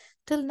create.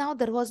 Till now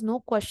there was no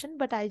question,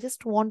 but I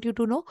just want you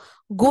to know,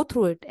 go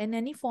through it. In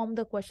any form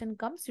the question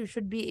comes, you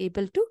should be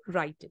able to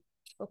write it.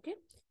 Okay.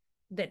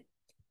 Then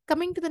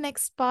coming to the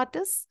next part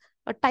is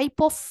a type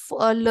of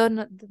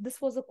learner.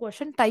 This was a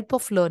question, type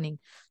of learning.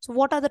 So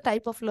what are the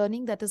type of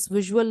learning? That is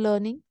visual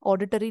learning,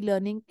 auditory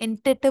learning,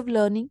 intuitive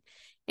learning,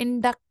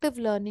 inductive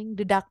learning,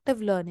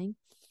 deductive learning,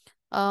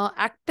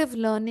 active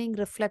learning,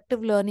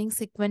 reflective learning,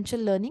 sequential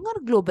learning, or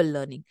global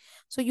learning.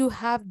 So you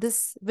have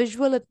this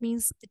visual, it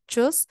means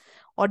pictures,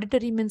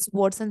 auditory means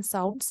words and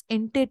sounds,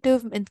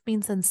 intuitive, it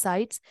means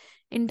insights,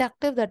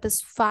 inductive, that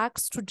is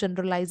facts to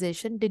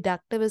generalization,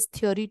 deductive is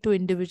theory to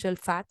individual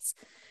facts,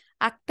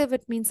 active,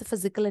 it means a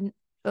physical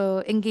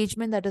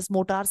engagement, that is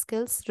motor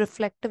skills,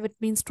 reflective, it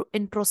means to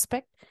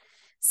introspect,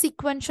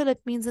 sequential,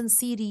 it means in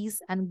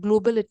series, and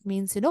global, it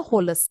means,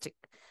 holistic,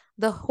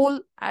 the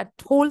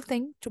whole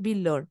thing to be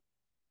learned.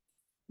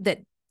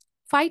 Then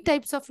 5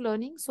 types of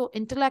learning. So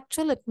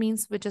intellectual, it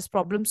means which is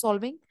problem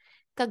solving.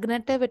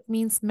 Cognitive, it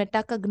means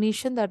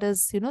metacognition, that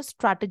is,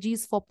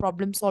 strategies for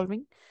problem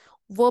solving.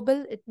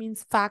 Verbal, it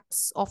means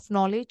facts of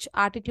knowledge.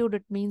 Attitude,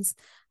 it means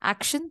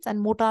actions. And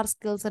motor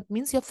skills, it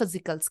means your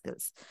physical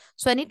skills.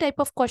 So any type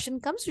of question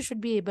comes, you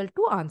should be able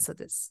to answer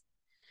this.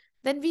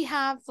 Then we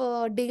have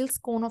Dale's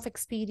cone of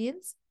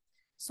experience.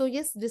 So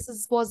yes,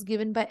 was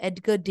given by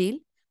Edgar Dale.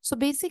 So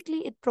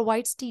basically, it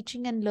provides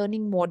teaching and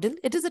learning model.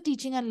 It is a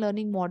teaching and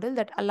learning model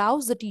that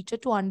allows the teacher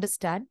to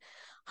understand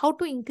how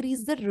to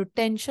increase the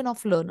retention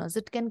of learners.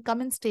 It can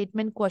come in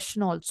statement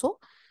question also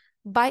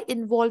by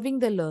involving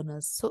the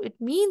learners. So it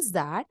means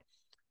that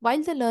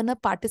while the learner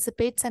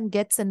participates and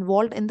gets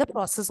involved in the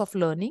process of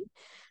learning,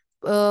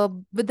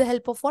 with the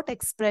help of what?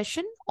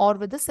 Expression or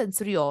with the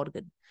sensory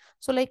organ.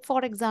 So like,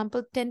 for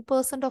example,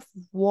 10% of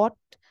what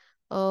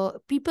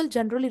people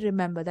generally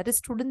remember, that is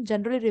students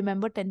generally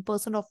remember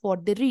 10% of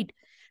what they read,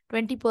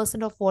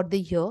 20% of what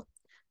they hear,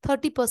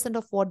 30%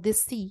 of what they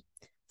see,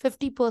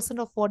 50%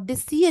 of what they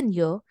see and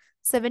hear,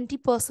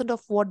 70%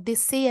 of what they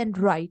say and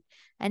write,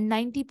 and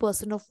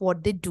 90% of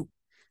what they do.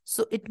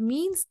 So it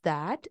means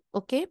that,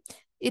 okay,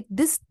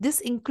 this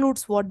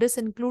includes what? This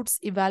includes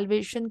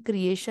evaluation,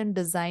 creation,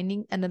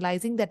 designing,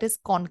 analyzing, that is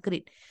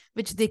concrete,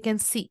 which they can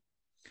see.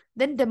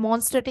 Then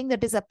demonstrating,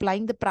 that is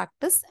applying the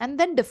practice, and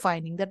then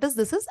defining, that is,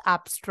 this is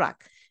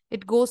abstract.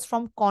 It goes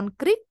from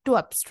concrete to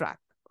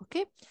abstract.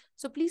 Okay.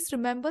 So please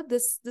remember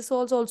this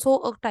was also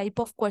a type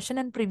of question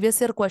and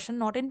previous year question,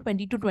 not in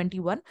 20 to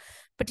 21.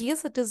 But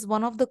yes, it is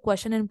one of the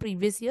question in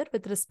previous year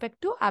with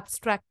respect to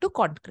abstract to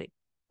concrete.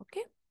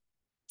 Okay.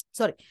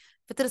 Sorry,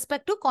 with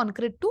respect to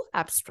concrete to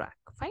abstract.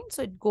 Fine.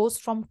 So it goes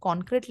from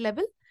concrete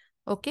level,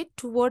 okay,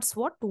 towards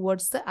what?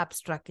 Towards the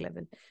abstract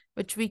level,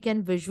 which we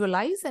can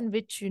visualize, and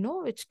which,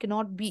 which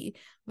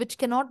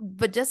cannot,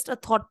 but just a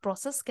thought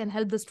process can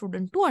help the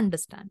student to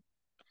understand.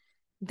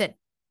 Then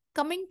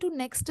coming to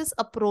next is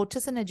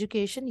approaches in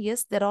education.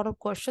 Yes, there are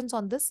questions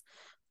on this.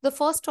 The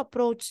first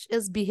approach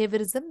is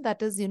behaviorism,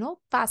 that is,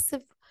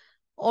 passive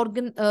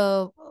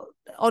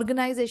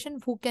organization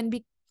who can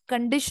be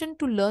conditioned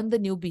to learn the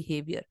new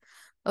behavior.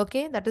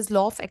 Okay, that is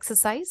law of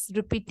exercise,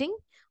 repeating,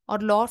 or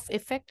law of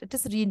effect. It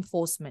is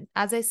reinforcement.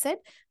 As I said,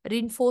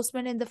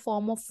 reinforcement in the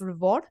form of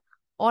reward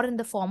or in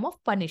the form of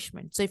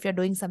punishment. So if you're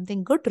doing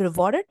something good,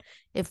 reward it.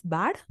 If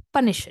bad,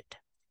 punish it.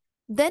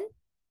 Then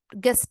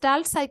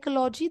Gestalt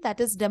psychology, that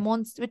is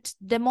which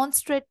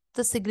demonstrate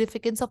the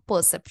significance of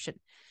perception.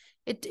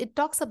 It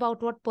talks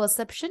about what?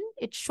 Perception.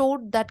 It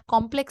showed that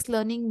complex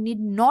learning need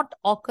not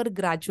occur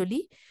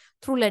gradually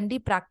through lengthy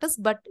practice,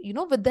 but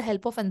with the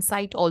help of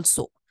insight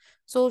also.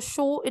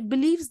 So it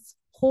believes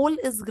whole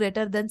is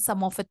greater than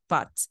sum of its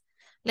parts.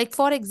 Like,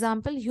 for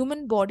example,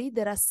 human body,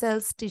 there are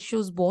cells,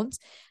 tissues, bones,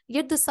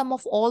 yet the sum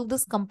of all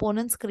these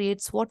components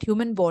creates what?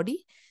 Human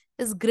body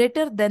is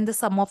greater than the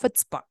sum of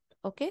its part.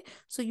 Okay,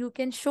 so you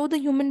can show the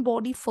human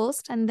body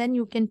first, and then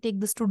you can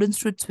take the students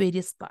to its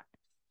various parts.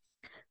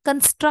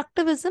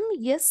 Constructivism,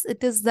 yes,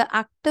 it is the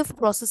active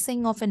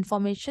processing of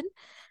information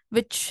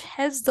which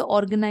helps the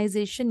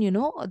organization,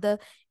 the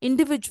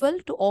individual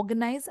to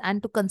organize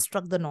and to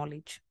construct the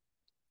knowledge.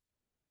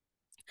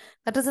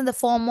 That is in the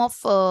form of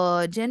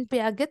Jean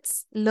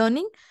Piaget's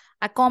learning,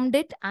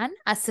 accommodate and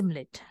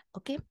assimilate.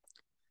 Okay.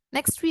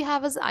 Next we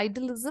have is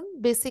idealism,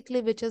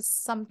 basically, which is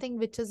something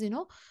which is,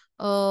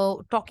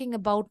 talking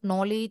about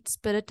knowledge,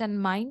 spirit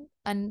and mind,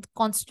 and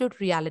constitute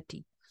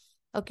reality.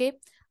 Okay.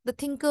 The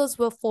thinkers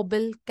were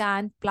Froebel,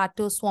 Kant,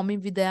 Plato, Swami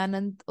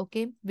Vivekanand,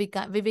 okay,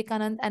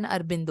 Vivekanand and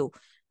Aurobindo.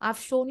 I've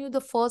shown you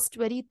the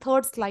very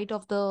third slide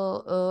of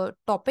the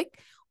topic,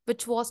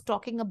 which was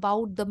talking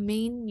about the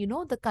main,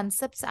 the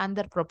concepts and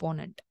their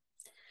proponent.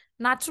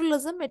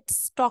 Naturalism, it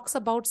talks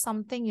about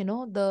something,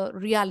 the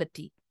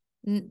reality.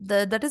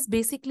 That is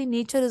basically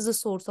nature is the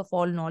source of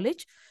all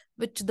knowledge,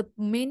 which the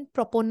main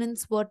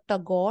proponents were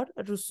Tagore,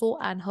 Rousseau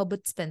and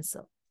Herbert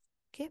Spencer.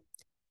 Okay.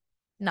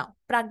 Now,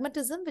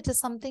 pragmatism, which is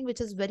something which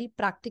is very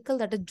practical,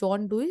 that is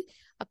John Dewey.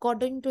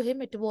 According to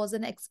him, it was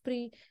an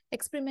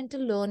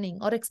experimental learning,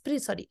 or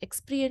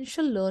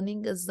experiential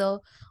learning is the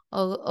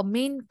a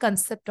main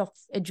concept of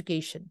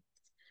education.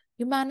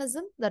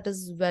 Humanism, that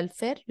is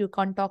welfare. You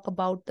can't talk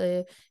about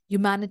the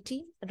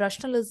humanity.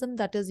 Rationalism,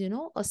 that is,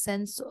 a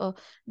sense,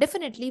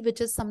 definitely,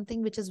 which is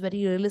something which is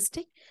very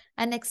realistic.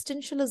 And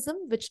existentialism,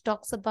 which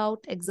talks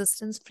about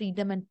existence,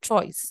 freedom, and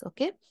choice.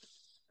 Okay.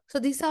 So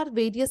these are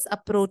various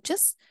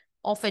approaches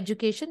of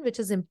education, which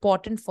is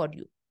important for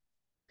you.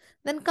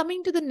 Then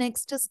coming to the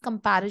next is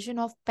comparison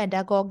of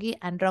pedagogy,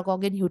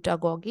 andragogy, and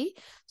heutagogy.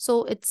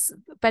 So it's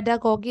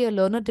pedagogy, a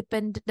learner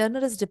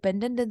is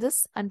dependent in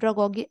this.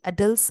 Andragogy,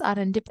 adults are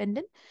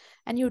independent.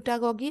 And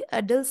heutagogy,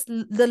 adults,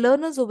 the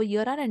learners over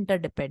here are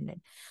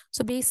interdependent.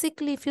 So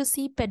basically, if you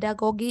see,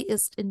 pedagogy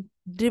is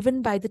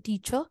driven by the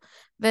teacher,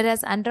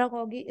 whereas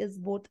andragogy is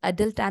both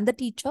adult and the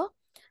teacher.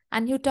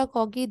 And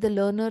heutagogy, the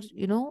learner,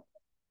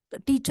 the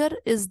teacher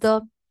is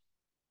the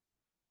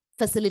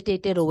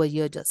facilitator over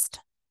here just.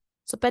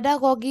 So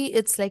pedagogy,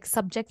 it's like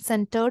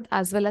subject-centered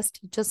as well as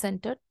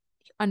teacher-centered.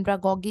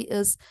 Andragogy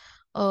is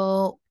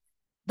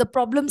the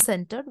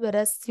problem-centered,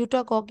 whereas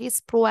heutagogy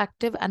is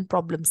proactive and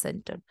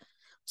problem-centered.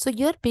 So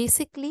here,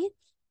 basically,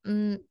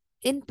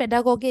 in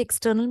pedagogy,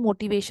 external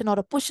motivation or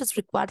a push is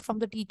required from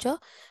the teacher,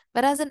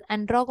 whereas in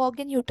andragogy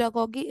and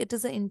heutagogy, it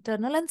is an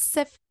internal and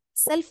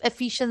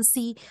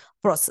self-efficiency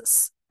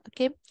process.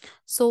 Okay,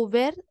 so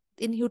where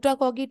in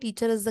heutagogy,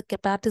 teacher is the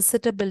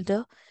capacity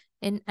builder.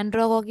 In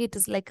andragogy, it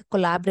is like a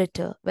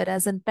collaborator,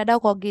 whereas in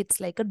pedagogy,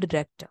 it's like a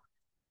director.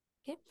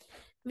 Okay.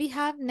 We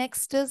have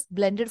next is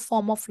blended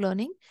form of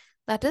learning.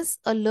 That is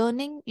a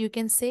learning, you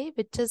can say,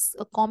 which is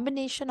a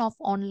combination of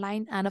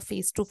online and a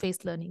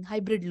face-to-face learning,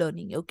 hybrid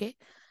learning. Okay.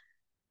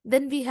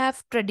 Then we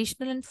have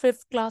traditional and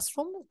flipped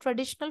classroom.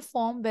 Traditional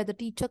form where the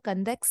teacher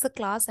conducts the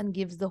class and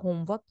gives the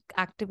homework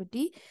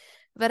activity.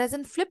 Whereas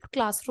in flipped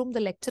classroom, the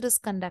lecture is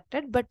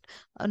conducted, but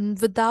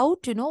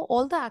without,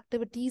 all the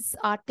activities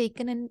are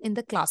taken in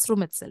the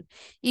classroom itself.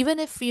 Even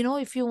if,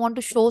 if you want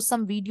to show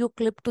some video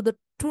clip to the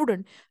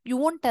student, you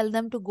won't tell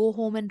them to go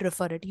home and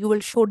refer it. You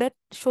will show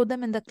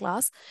them in the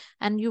class,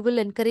 and you will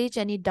encourage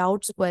any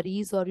doubts,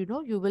 queries, or,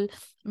 you will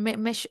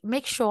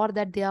make sure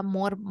that they are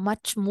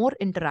much more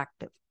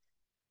interactive.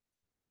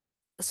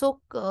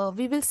 So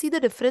we will see the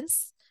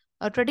difference.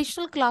 A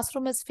traditional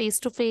classroom is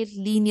face-to-face,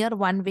 linear,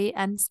 one-way,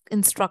 and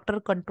instructor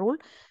controlled,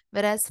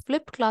 whereas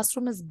flipped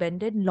classroom is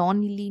bended,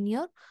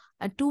 non-linear,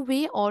 and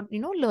two-way or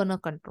learner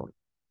control.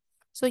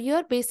 So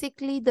here,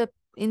 basically,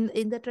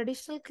 in the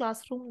traditional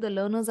classroom, the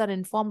learners are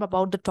informed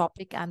about the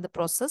topic and the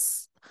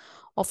process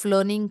of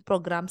learning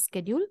program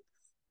schedule.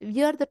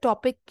 Here, the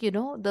topic,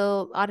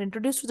 are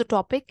introduced to the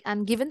topic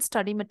and given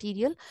study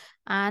material,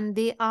 and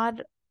they are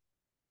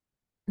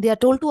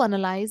told to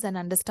analyze and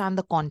understand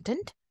the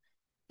content.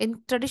 In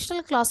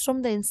traditional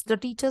classroom, the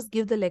teachers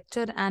give the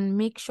lecture and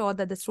make sure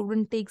that the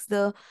student takes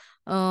the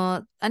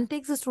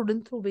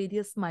student through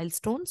various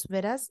milestones.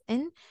 Whereas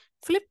in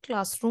flipped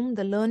classroom,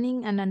 the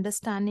learning and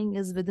understanding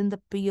is within the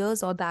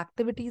peers, or the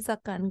activities are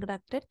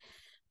conducted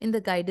in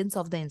the guidance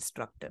of the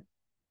instructor.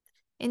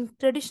 In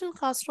traditional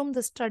classroom,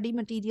 the study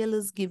material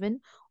is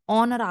given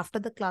on or after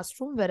the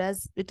classroom,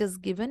 whereas it is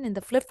given in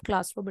the flipped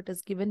classroom, it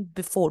is given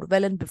before,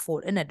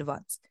 in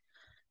advance.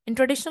 In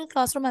traditional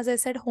classroom, as I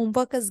said,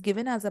 homework is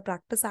given as a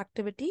practice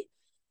activity.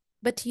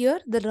 But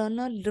here, the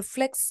learner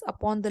reflects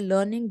upon the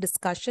learning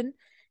discussion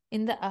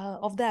in the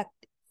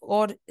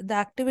the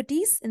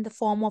activities in the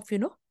form of,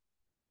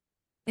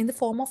 in the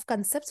form of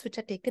concepts which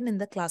are taken in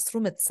the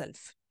classroom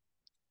itself.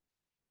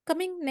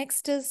 Coming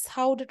next is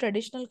how the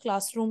traditional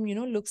classroom,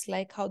 looks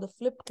like, how the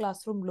flipped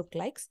classroom look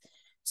like.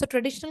 So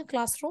traditional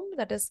classroom,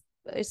 that is,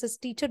 it's a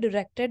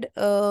teacher-directed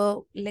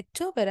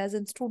lecture, whereas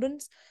in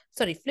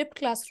flipped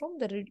classroom,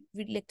 the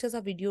lectures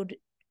are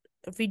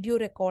video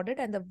recorded,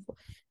 and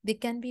they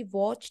can be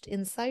watched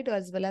inside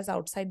as well as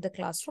outside the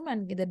classroom,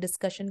 and the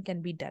discussion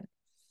can be done.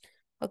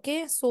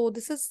 Okay, so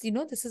this is,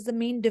 this is the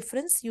main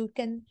difference. You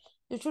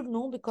should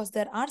know, because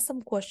there are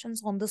some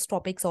questions on this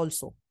topics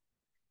also.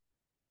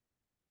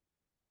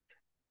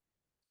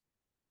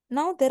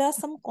 Now, there are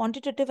some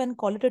quantitative and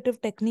qualitative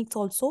techniques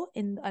also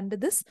under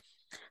this.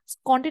 So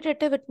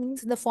quantitative, it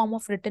means in the form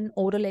of written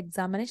oral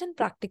examination,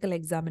 practical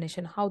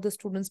examination, how the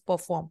students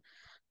perform,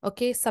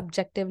 okay,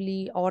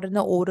 subjectively, or in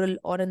the oral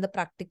or in the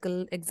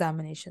practical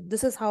examination.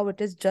 This is how it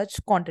is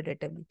judged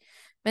quantitatively.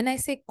 When I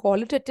say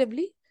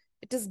qualitatively,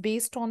 it is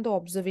based on the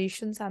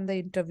observations and the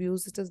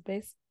interviews. It is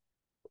based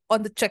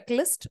on the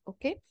checklist,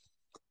 okay,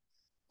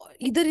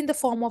 either in the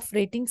form of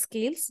rating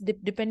scales,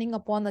 depending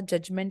upon a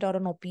judgment or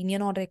an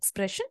opinion or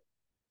expression,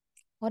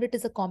 or it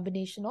is a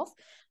combination of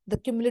the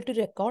cumulative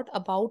record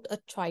about a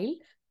child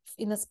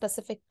in a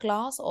specific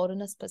class or in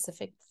a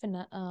specific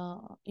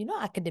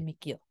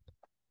academic year.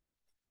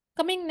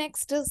 Coming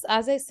next is,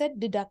 as I said,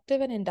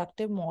 deductive and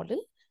inductive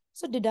model.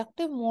 So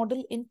deductive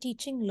model in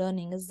teaching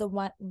learning is the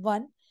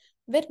one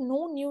where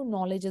no new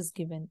knowledge is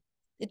given.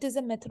 It is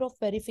a method of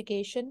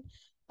verification,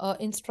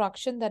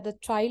 instruction, that the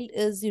child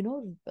is,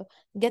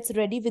 gets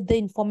ready with the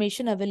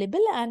information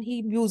available and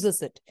he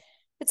uses it.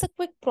 It's a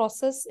quick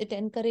process. It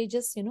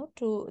encourages,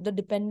 to the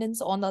dependence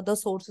on other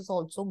sources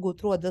also, go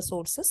through other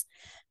sources.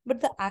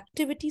 But the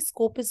activity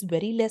scope is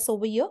very less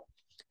over here.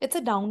 It's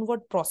a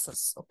downward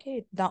process.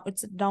 Okay,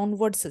 it's a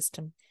downward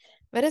system.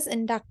 Whereas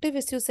inductive,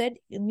 as you said,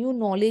 new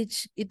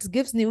knowledge, it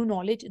gives new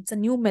knowledge. It's a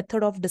new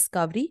method of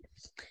discovery.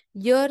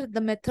 Here,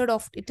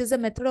 it is a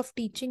method of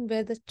teaching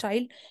where the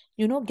child,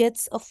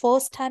 gets a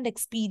first-hand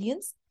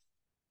experience.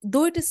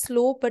 Though it is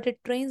slow, but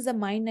it trains the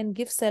mind and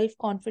gives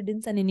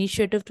self-confidence and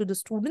initiative to the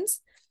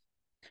students.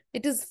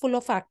 It is full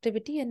of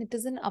activity and it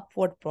is an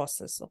upward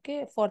process,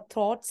 okay, for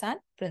thoughts and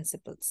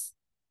principles.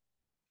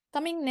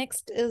 Coming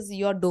next is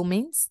your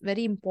domains.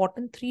 Very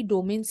important 3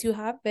 domains you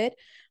have, where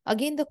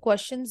again the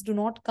questions do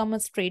not come a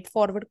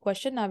straightforward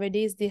question.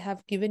 Nowadays they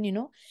have given,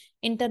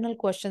 internal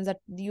questions that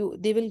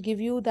they will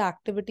give you the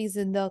activities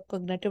in the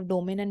cognitive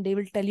domain and they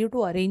will tell you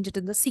to arrange it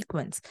in the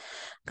sequence.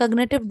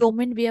 Cognitive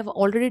domain we have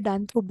already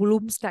done through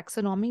Bloom's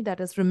taxonomy,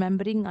 that is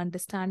remembering,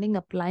 understanding,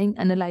 applying,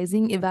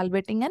 analyzing,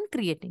 evaluating and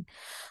creating.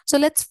 So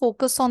let's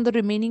focus on the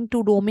remaining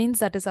 2 domains,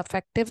 that is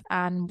affective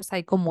and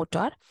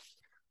psychomotor.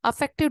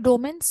 Affective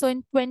domain. So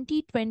in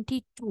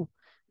 2022,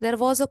 there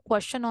was a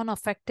question on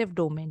affective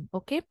domain.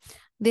 Okay,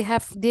 they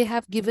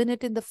have given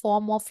it in the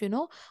form of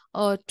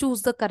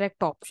choose the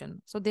correct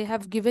option. So they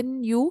have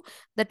given you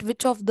that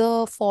which of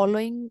the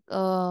following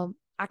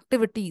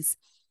activities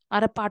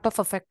are a part of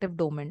affective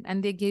domain,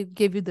 and they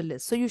gave you the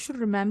list. So you should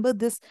remember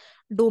this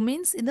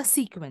domains in the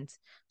sequence.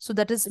 So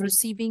that is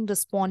receiving,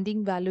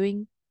 responding,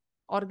 valuing,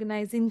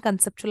 organizing,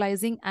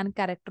 conceptualizing, and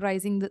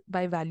characterizing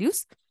by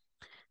values.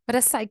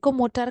 Whereas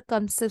psychomotor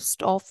consists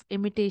of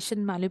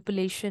imitation,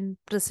 manipulation,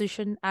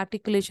 precision,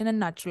 articulation, and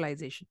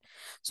naturalization.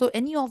 So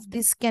any of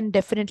this can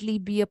definitely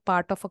be a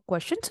part of a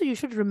question. So you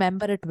should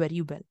remember it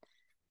very well.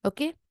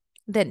 Okay.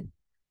 Then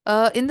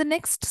in the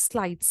next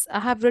slides,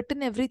 I have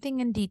written everything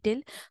in detail.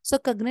 So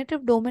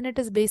cognitive domain, it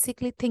is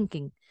basically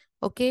thinking.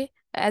 Okay.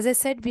 As I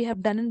said, we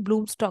have done in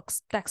Bloom's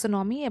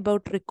taxonomy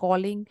about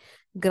recalling,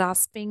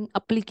 grasping,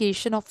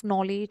 application of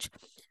knowledge,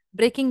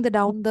 breaking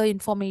down the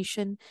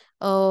information,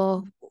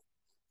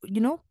 you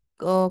know,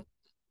 uh,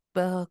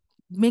 uh,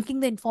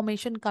 making the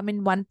information come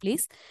in one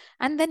place,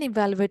 and then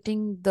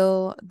evaluating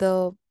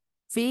the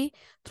way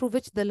through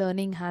which the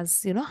learning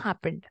has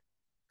happened.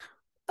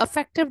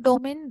 Affective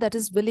domain, that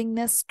is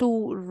willingness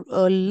to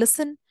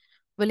listen,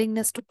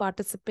 willingness to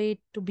participate,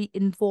 to be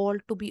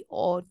involved, to be,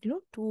 or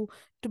to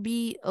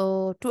be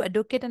to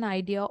educate an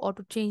idea or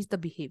to change the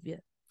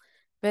behavior.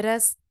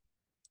 Whereas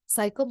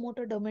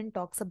psychomotor domain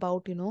talks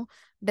about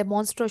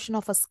demonstration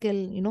of a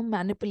skill,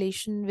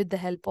 manipulation with the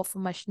help of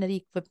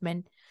machinery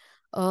equipment,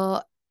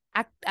 uh,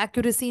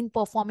 accuracy in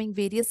performing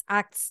various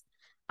acts,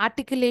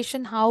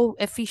 articulation, how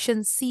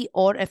efficiency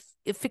or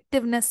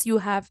effectiveness you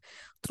have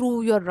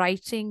through your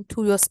writing,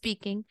 through your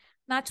speaking,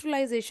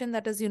 naturalization,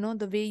 that is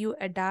the way you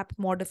adapt,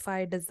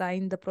 modify,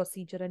 design the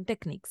procedure and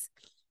techniques.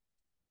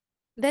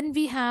 Then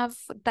we have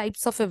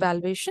types of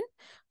evaluation.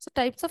 So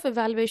types of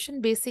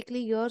evaluation, basically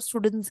your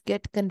students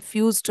get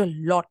confused a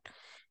lot.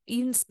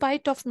 In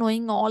spite of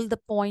knowing all the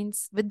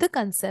points with the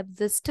concept,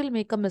 they still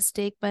make a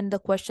mistake when the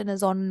question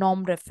is on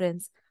norm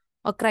reference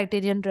or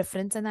criterion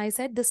reference. And I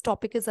said this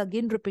topic is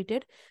again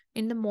repeated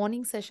in the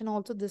morning session.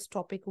 Also, this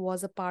topic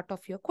was a part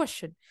of your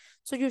question.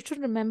 So you should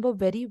remember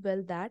very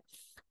well that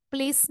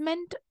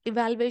placement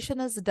evaluation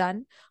is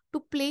done to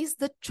place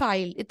the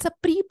child. It's a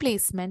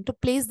pre-placement to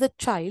place the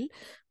child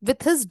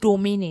with his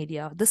domain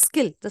area, the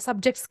skill, the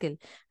subject skill.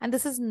 And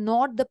this is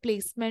not the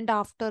placement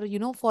after,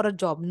 for a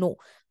job. No,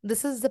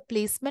 this is the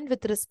placement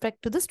with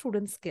respect to the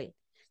student skill.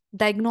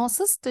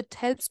 Diagnosis, it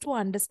helps to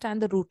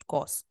understand the root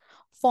cause.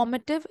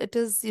 Formative, it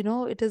is,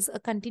 it is a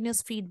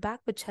continuous feedback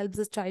which helps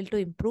the child to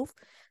improve.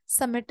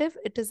 Summative,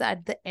 it is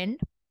at the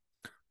end.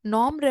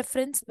 Norm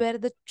reference, where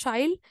the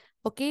child,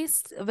 okay,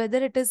 whether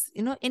it is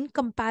in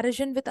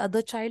comparison with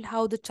other child,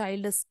 how the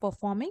child is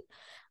performing.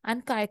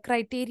 And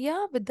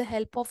criteria, with the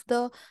help of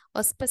the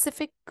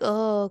specific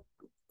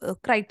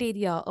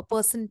criteria, a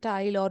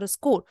percentile or a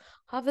score,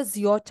 how is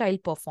your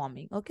child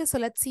performing. Okay, so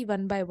let's see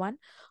one by one.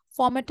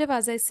 Formative,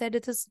 as I said,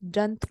 it is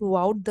done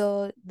throughout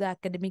the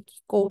academic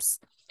course.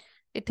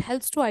 It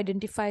helps to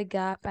identify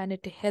gap and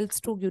it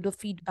helps to give the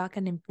feedback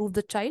and improve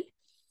the child.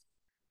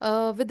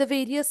 With the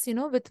various,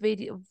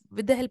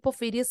 with the help of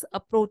various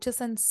approaches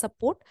and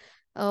support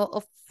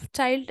of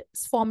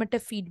child's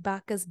formative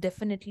feedback is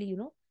definitely,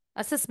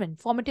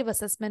 formative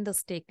assessment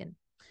is taken.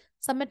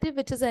 Summative,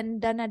 which is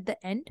done at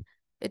the end,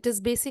 it is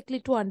basically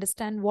to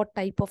understand what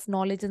type of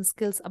knowledge and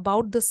skills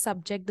about the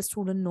subject the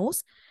student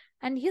knows.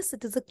 And yes,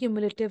 it is a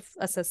cumulative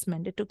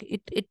assessment.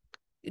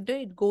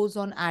 It goes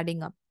on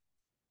adding up.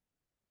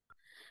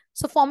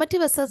 So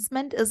formative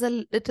assessment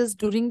it is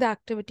during the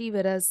activity,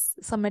 whereas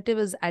summative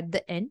is at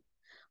the end.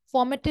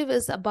 Formative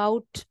is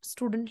about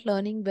student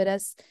learning,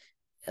 whereas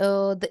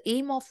the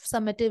aim of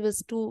summative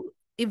is to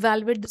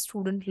evaluate the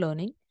student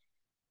learning.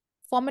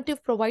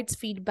 Formative provides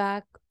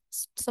feedback.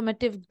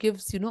 Summative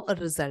gives, a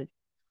result.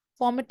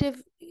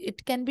 Formative,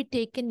 it can be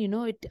taken,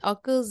 it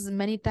occurs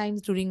many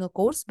times during a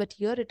course, but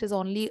here it is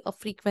only a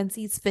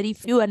frequency, it's very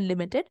few and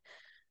limited.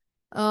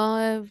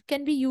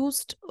 Can be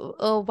used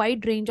a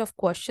wide range of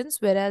questions,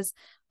 whereas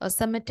a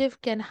summative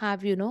can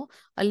have,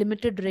 a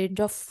limited range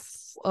of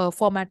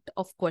format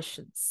of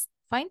questions.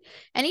 Fine.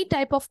 Any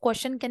type of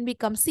question can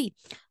become. See,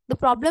 the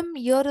problem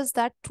here is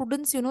that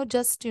students,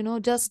 just do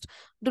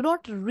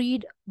not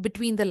read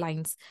between the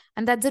lines.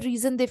 And that's the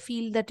reason they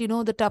feel that,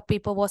 the tough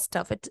paper was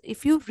tough.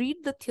 If you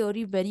read the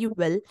theory very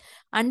well,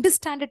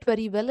 understand it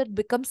very well, it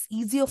becomes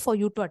easier for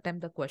you to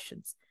attempt the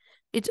questions.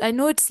 I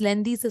know it's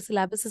lengthy, the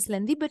syllabus is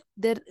lengthy, but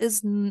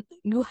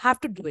you have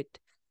to do it.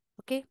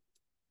 Okay.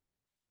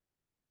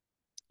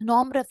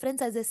 Norm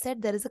reference, as I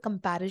said, there is a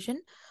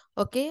comparison,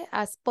 okay,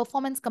 as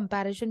performance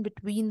comparison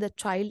between the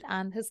child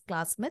and his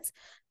classmates,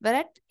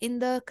 whereas in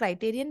the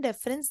criterion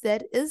reference,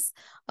 there is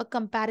a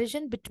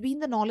comparison between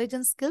the knowledge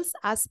and skills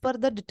as per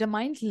the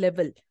determined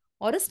level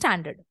or a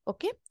standard,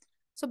 okay.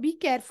 So be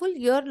careful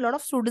here, a lot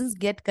of students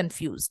get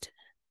confused.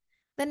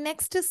 The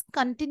next is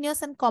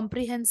continuous and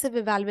comprehensive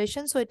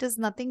evaluation. So it is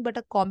nothing but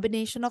a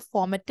combination of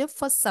formative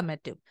for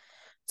summative.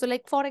 So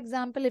like, for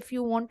example, if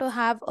you want to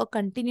have a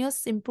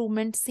continuous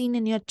improvement seen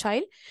in your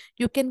child,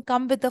 you can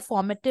come with the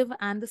formative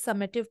and the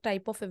summative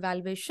type of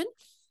evaluation,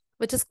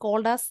 which is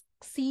called as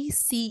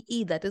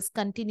CCE, that is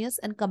continuous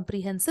and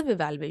comprehensive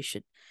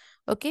evaluation.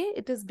 Okay,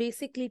 it is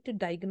basically to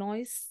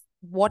diagnose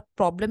what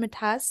problem it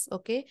has.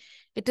 Okay,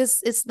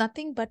 it's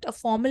nothing but a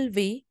formal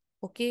way,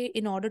 okay,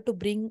 in order to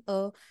bring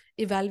a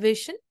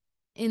evaluation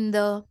in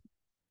the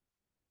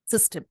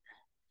system.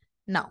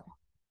 Now,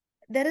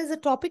 there is a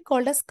topic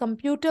called as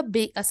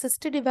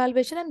assisted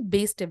evaluation and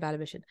based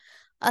evaluation.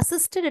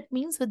 Assisted, it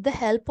means with the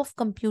help of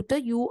computer,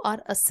 you are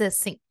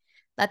assessing.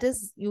 That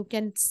is, you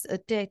can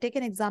take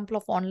an example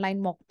of online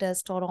mock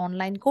test or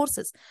online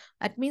courses.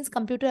 That means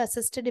computer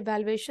assisted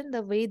evaluation,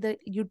 the way the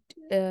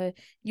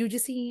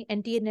UGC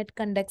NTA NET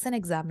conducts an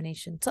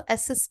examination. So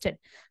assisted,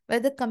 where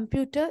the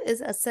computer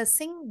is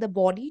assessing the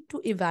body to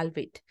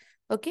evaluate.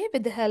 Okay,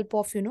 with the help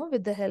of,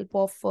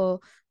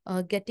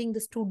 getting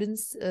the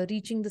students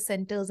reaching the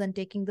centers and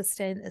taking the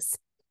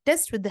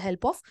test with the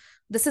help of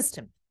the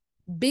system.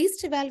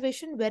 Based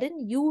evaluation, wherein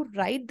you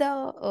write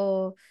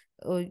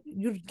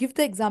you give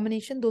the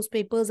examination, those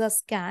papers are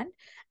scanned,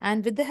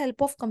 and with the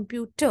help of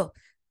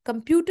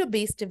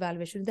computer-based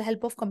evaluation, with the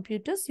help of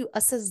computers, you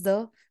assess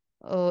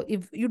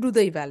if you do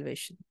the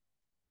evaluation.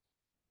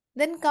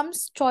 Then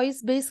comes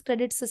choice-based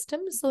credit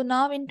system. So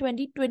now in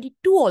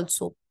 2022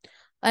 also,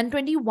 and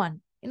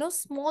 21,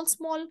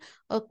 small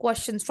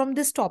questions from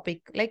this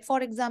topic, like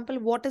for example,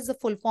 what is the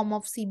full form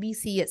of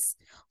CBCS?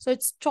 So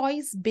it's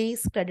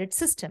choice-based credit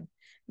system,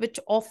 which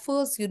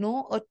offers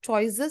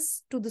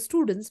choices to the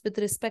students with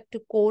respect to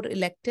core,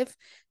 elective,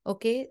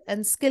 okay,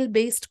 and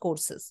skill-based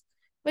courses,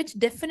 which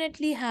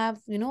definitely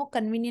have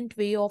convenient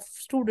way of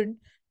student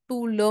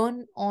to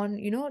learn on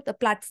the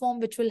platform,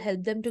 which will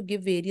help them to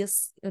give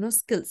various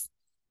skills.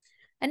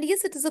 And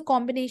yes, it is a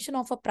combination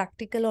of a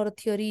practical or a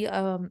theory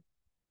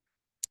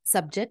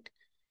subject,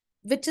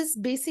 which is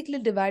basically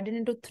divided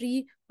into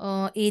three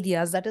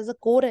areas. That is a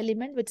core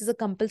element, which is a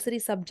compulsory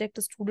subject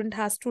a student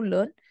has to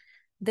learn.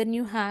 Then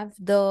you have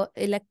the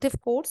elective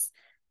course.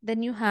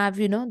 Then you have,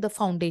 the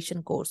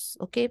foundation course.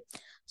 Okay.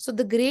 So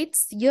the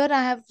grades here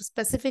I have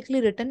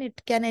specifically written,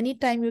 it can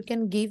anytime you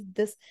can get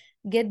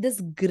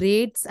this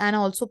grades and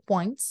also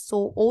points.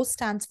 So O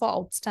stands for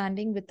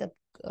outstanding with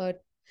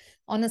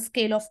on a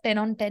scale of 10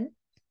 on 10.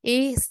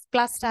 A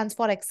plus stands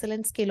for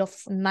excellent, scale of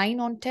 9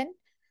 on 10.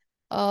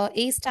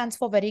 A stands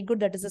for very good,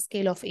 that is a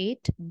scale of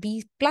 8.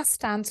 B plus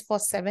stands for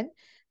 7.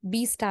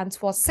 B stands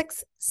for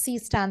 6. C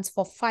stands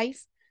for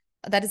 5,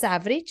 that is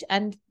average.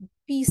 And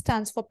P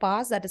stands for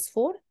pass, that is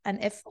 4. And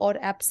F or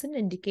absent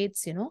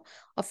indicates,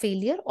 a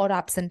failure or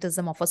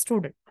absenteeism of a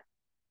student.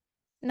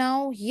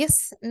 Now,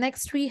 yes,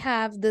 next we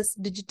have this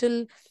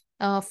digital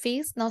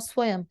phase. Now,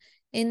 Swayam.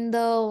 In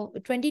the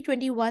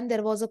 2021,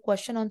 there was a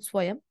question on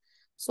Swayam.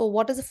 So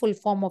what is the full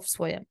form of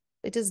Swayam?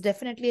 It is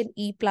definitely an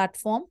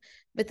e-platform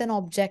with an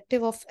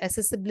objective of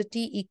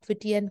accessibility,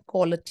 equity, and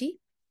quality,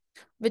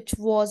 which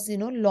was,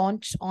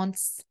 launched on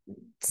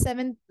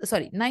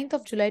 9th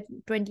of July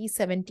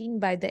 2017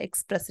 by the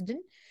ex-president,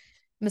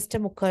 Mr.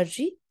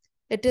 Mukherjee.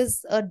 It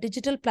is a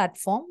digital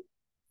platform.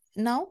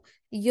 Now,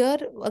 here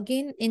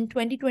again in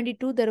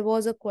 2022, there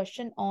was a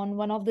question on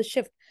one of the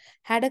shift,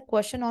 had a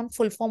question on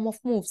full form of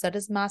MOOCs, that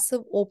is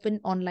massive open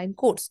online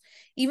course.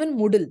 Even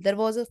Moodle, there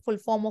was a full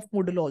form of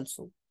Moodle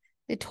also.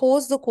 It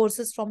hosts the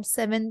courses from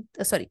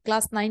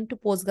class 9 to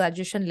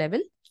post-graduation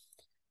level.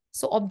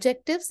 So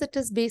objectives, it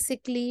is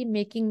basically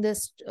making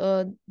this,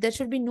 there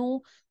should be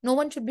no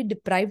one should be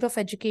deprived of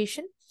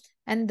education,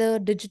 and the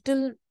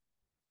digital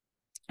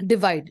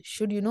divide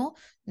should,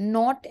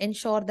 not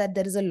ensure that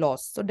there is a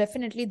loss. So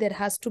definitely there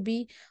has to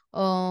be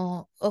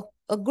a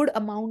good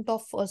amount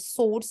of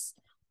source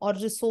or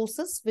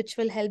resources which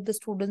will help the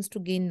students to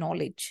gain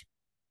knowledge.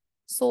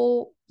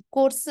 So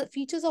course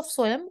features of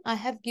Swayam, I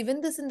have given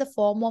this in the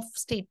form of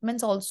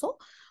statements also.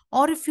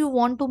 Or if you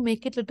want to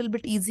make it a little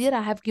bit easier,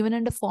 I have given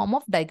in the form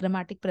of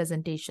diagrammatic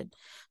presentation.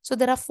 So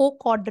there are 4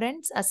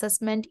 quadrants: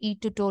 assessment,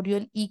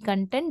 e-tutorial,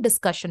 e-content,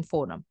 discussion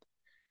forum.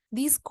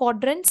 These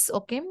quadrants,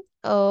 okay,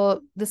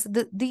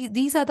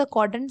 these are the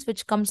quadrants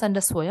which comes under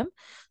SWAYAM.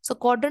 So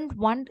quadrant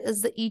 1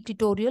 is the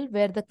e-tutorial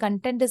where the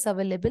content is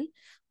available.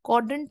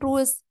 Quadrant 2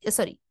 is,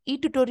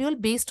 e-tutorial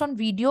based on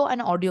video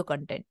and audio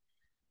content.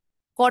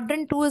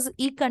 Quadrant 2 is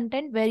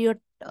e-content where your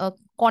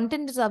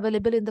content is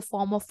available in the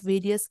form of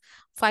various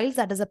files,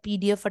 that is a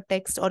PDF, a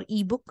text, or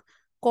ebook.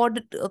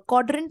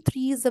 Quadrant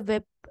 3 is the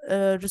web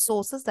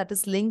resources, that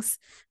is links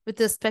with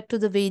respect to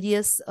the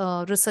various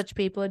research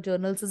paper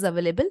journals is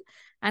available.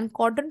 And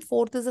quadrant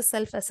 4 is a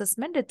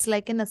self-assessment. It's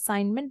like an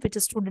assignment which a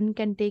student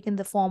can take in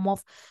the form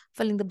of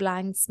filling the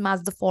blanks,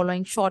 match the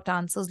following, short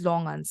answers,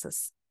 long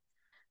answers.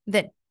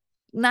 Then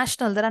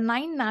national, there are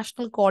 9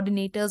 national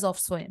coordinators of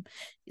SWAYAM.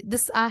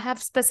 This I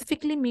have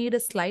specifically made a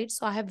slide.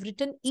 So I have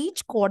written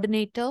each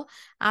coordinator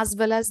as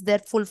well as their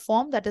full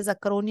form, that is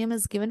acronym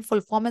is given,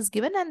 full form is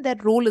given, and their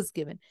role is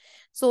given.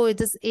 So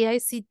it is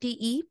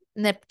AICTE,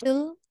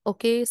 NEPTIL,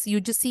 okay, so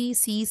UGC,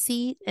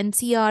 CEC,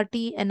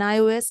 NCERT,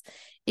 NIOS,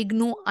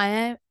 IGNU,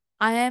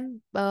 IIM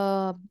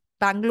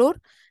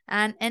Bangalore,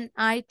 and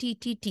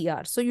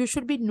NITTTR. So you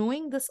should be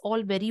knowing this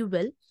all very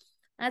well.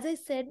 As I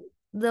said,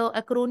 the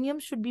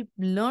acronyms should be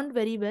learned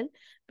very well,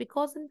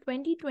 because in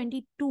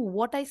 2022,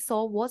 what I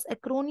saw was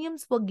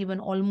acronyms were given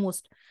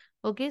almost.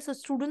 Okay, so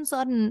students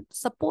are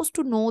supposed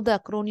to know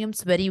the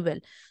acronyms very well.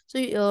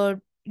 So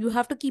you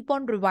have to keep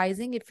on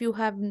revising. If you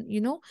have,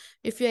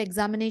 if your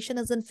examination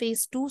is in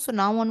phase 2, so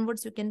now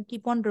onwards, you can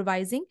keep on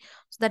revising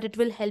so that it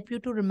will help you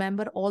to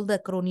remember all the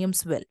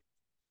acronyms well.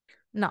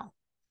 Now,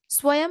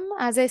 SWAYAM,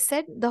 as I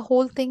said, the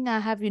whole thing I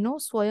have,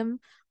 SWAYAM,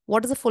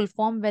 what is the full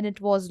form, when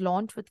it was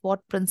launched, with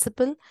what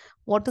principle,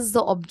 what is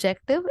the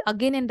objective?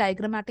 Again, in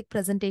diagrammatic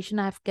presentation,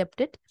 I have kept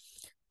it.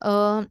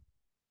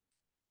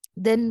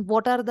 Then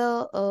what are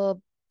the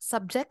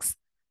subjects?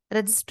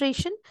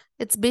 Registration,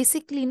 it's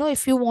basically,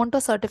 if you want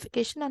a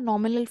certification, a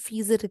nominal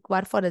fees are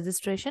required for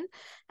registration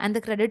and the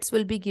credits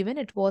will be given.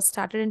 It was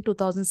started in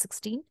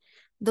 2016.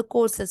 The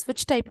courses,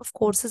 which type of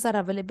courses are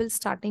available,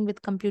 starting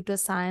with computer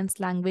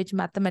science, language,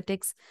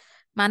 mathematics,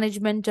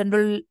 management,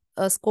 general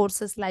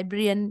courses,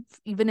 library, and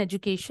even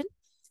education.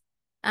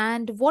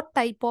 And what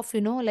type of,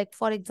 like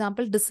for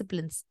example,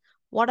 disciplines.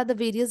 What are the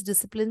various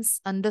disciplines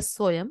under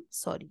SWAYAM?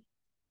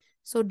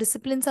 So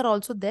disciplines are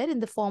also there in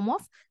the form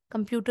of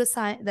computer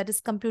science, that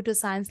is computer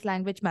science,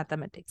 language,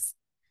 mathematics.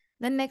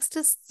 Then next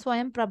is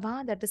SWAYAM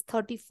Prabha, that is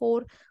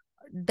 34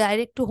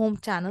 direct to home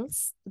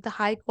channels, the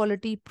high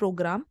quality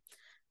program,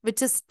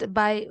 which is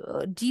by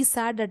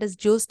GSAT, that is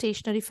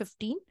Geostationary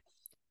 15.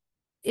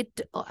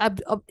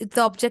 The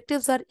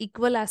objectives are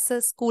equal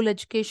access, school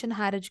education,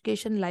 higher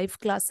education, live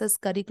classes,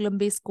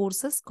 curriculum-based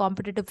courses,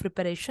 competitive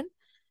preparation.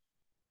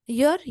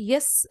 Here,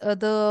 yes,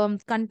 the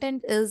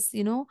content is,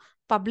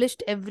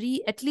 published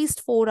every at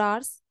least 4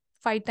 hours,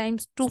 5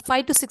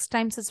 to 6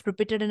 times is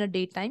repeated in a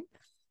daytime,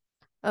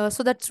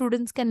 so that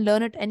students can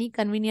learn at any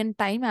convenient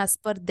time as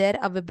per their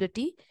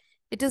availability.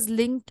 It is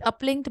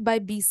uplinked by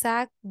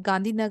BSAC,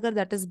 Gandhinagar,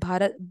 that is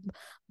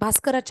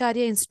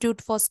Bhaskaracharya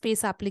Institute for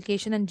Space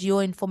Application and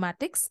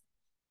Geoinformatics.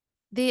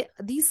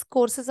 These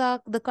courses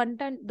are, the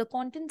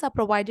contents are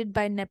provided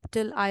by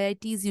NEPTIL,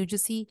 IITs,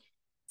 UGC,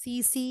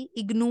 CEC,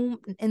 IGNU,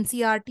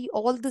 NCERT.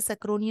 All these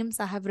acronyms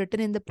I have written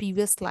in the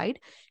previous slide.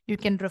 You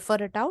can refer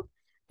it out.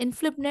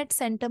 InflipNet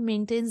Center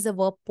maintains the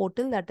work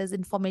portal, that is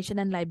Information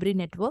and Library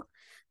Network.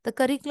 The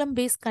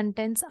curriculum-based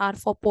contents are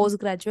for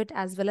postgraduate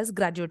as well as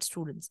graduate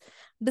students.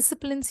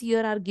 Disciplines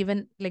here are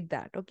given like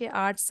that. Okay,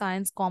 arts,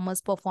 science, commerce,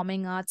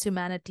 performing arts,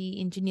 humanity,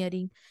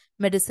 engineering,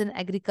 medicine,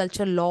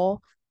 agriculture, law,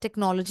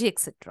 technology,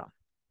 etc.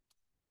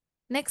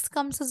 Next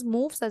comes as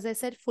MOVES. As I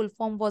said, full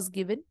form was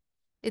given.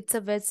 It's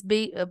a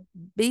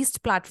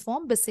web-based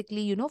platform,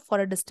 basically, for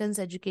a distance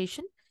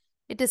education.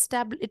 It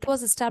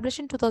was established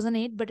in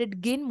 2008, but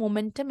it gained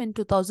momentum in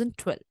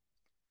 2012.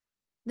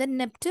 Then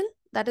NEPTIL,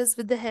 that is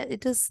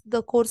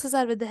the courses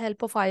are with the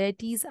help of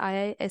IITs,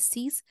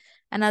 IISCs,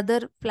 and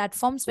other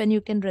platforms when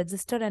you can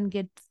register and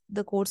get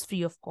the course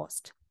free of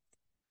cost.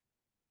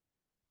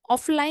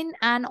 Offline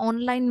and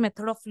online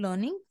method of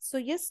learning. So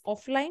yes,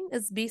 offline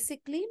is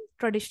basically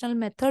traditional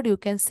method. You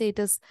can say it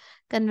is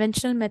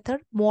conventional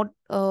method. More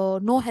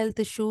no health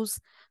issues.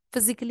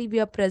 Physically we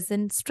are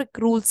present. Strict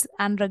rules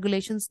and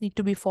regulations need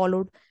to be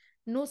followed.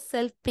 No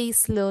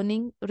self-paced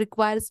learning,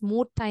 requires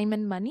more time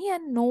and money,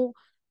 and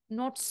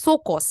not so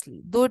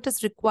costly. Though it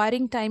is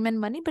requiring time and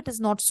money, but is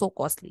not so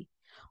costly.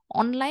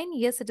 Online,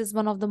 yes, it is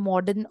one of the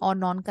modern or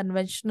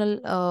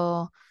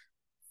non-conventional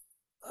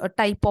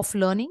type of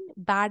learning.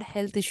 Bad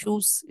health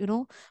issues,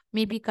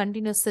 maybe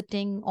continuous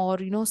sitting or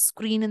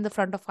screen in the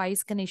front of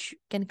eyes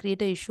can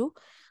create a issue.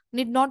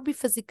 Need not be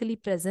physically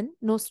present.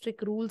 No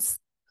strict rules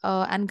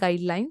and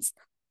guidelines.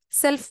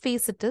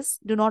 Self-paced it is.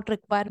 Do not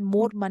require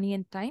more money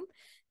and time.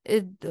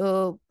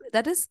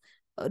 That is,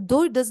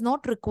 though it does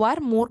not require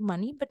more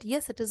money, but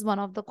yes, it is one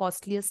of the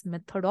costliest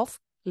method of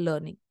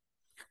learning.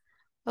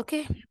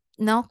 Okay,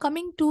 now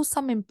coming to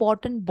some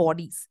important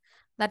bodies,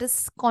 that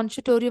is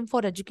Consortium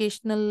for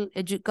Educational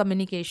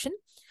Communication.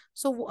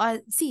 So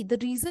see, the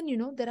reason,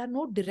 there are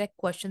no direct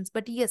questions,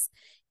 but yes,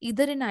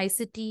 either in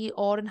ICT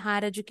or in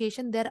higher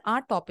education, there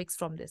are topics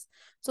from this.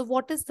 So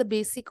what is the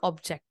basic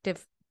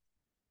objective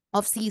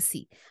of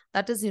CC?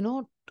 That is,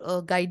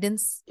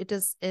 guidance. It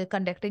is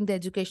conducting the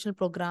educational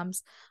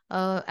programs,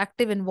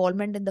 active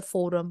involvement in the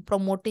forum,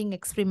 promoting,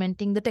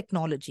 experimenting the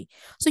technology.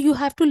 So you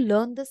have to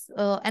learn this,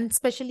 and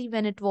especially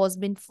when it was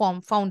been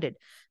founded,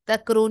 the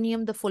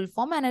acronym, the full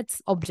form, and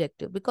its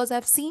objective. Because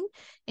I've seen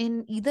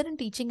in either in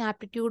teaching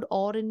aptitude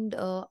or in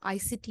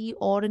ICT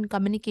or in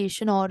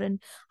communication or in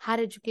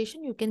higher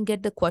education, you can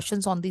get the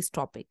questions on this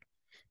topic.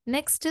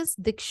 Next is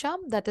Diksha,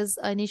 that is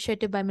an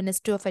initiative by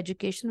Ministry of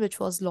Education, which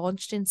was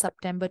launched in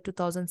September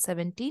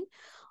 2017,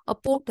 a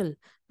portal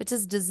which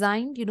is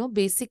designed,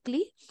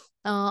 basically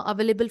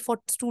available for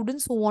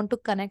students who want to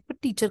connect with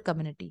teacher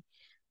community.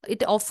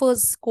 It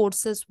offers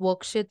courses,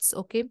 worksheets,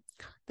 okay.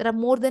 There are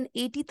more than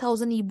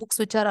 80,000 ebooks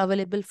which are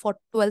available for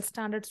 12th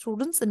standard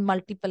students in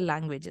multiple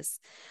languages.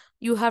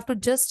 You have to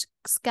just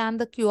scan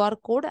the QR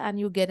code and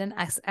you get an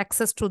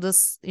access to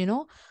this,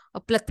 a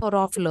plethora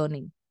of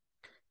learning.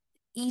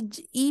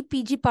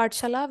 EPG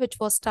Pathshala, which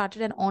was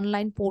started an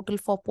online portal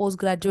for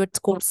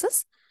postgraduate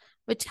courses,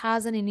 which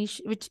has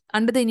which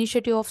under the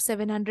initiative of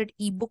 700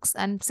 ebooks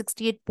and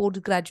 68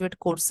 postgraduate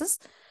courses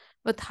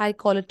with high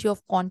quality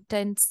of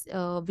contents,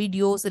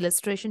 videos,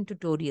 illustration,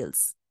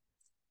 tutorials.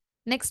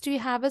 Next, we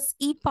have is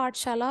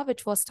ePathshala,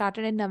 which was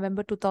started in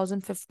November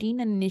 2015,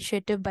 an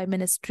initiative by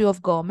Ministry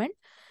of Government,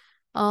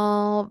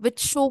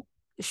 which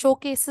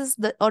showcases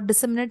or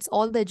disseminates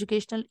all the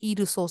educational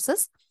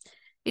e-resources.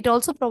 It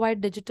also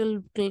provides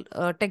digital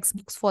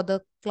textbooks for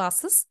the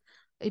classes.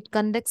 It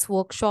conducts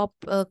workshop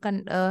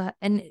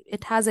and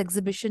it has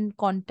exhibition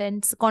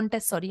contests,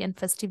 and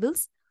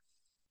festivals.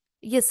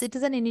 Yes, it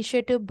is an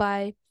initiative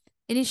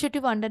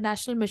under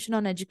National Mission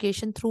on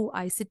Education through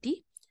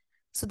ICT,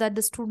 so that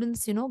the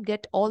students,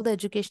 get all the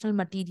educational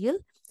material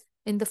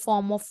in the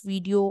form of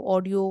video,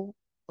 audio,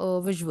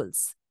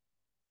 visuals.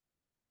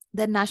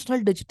 The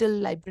National Digital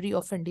Library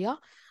of India,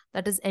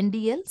 that is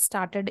NDL,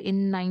 started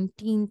on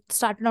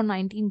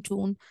 19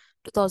 June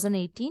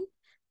 2018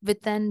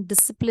 with an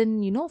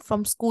discipline,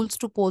 from schools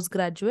to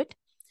postgraduate.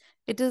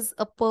 It is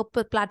a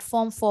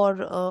platform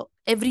for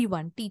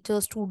everyone,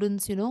 teachers,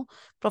 students,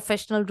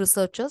 professional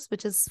researchers,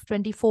 which is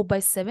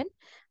 24/7,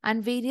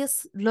 and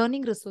various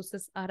learning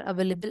resources are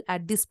available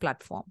at this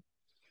platform.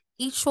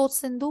 eShod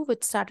Sindhu,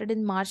 which started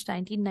in March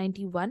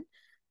 1991,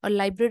 a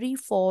library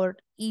for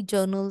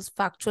e-journals,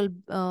 factual,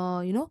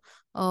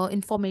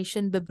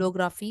 information,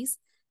 bibliographies.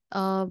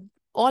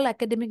 All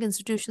academic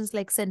institutions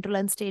like central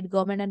and state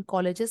government and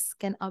colleges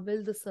can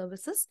avail the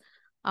services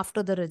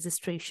after the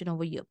registration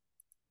over here.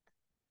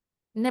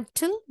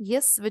 NEPTIL,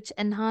 yes, which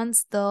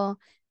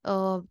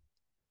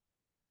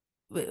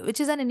which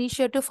is an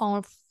initiative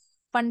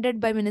funded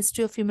by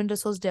Ministry of Human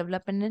Resource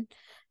Development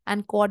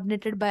and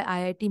coordinated by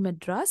IIT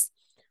Madras.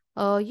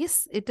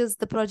 Yes,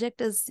 the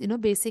project is,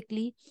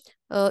 basically,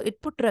 it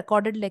put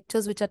recorded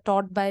lectures which are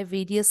taught by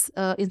various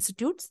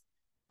institutes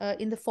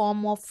in the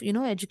form of,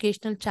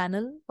 educational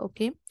channel.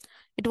 Okay.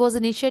 It was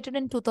initiated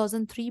in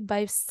 2003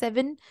 by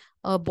 7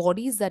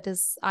 bodies, that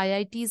is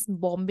IITs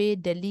Bombay,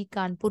 Delhi,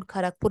 Kanpur,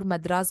 Kharagpur,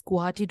 Madras,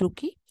 Guwahati,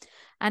 Roorkee,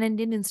 and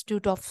Indian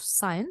Institute of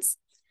Science.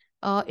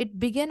 It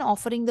began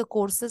offering the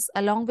courses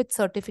along with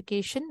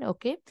certification,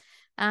 okay,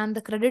 and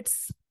the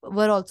credits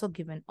were also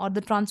given, or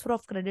the transfer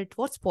of credit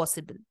was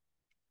possible.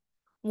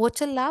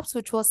 Virtual Labs,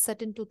 which was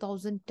set in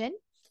 2010,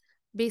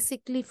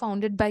 basically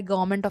founded by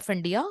Government of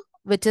India,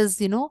 which is,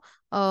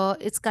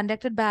 it's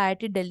conducted by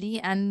IIT Delhi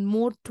and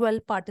more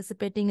 12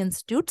 participating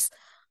institutes.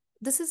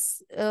 This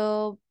is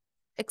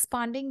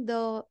expanding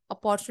the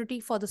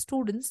opportunity for the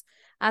students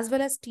as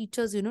well as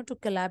teachers, to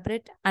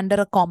collaborate under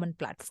a common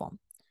platform.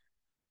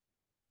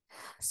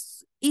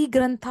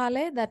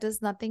 E-Granthalaya, that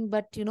is nothing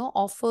but,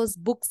 offers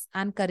books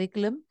and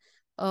curriculum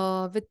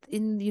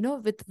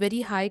with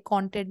very high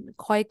content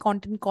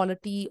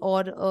quality,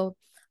 or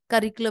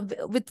curriculum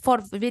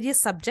for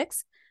various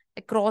subjects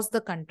across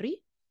the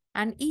country.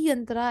 And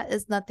E-Yantra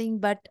is nothing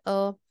but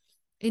a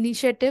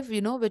initiative,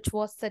 which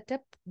was set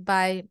up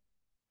by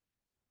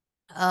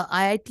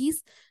IITs.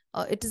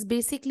 It is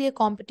basically a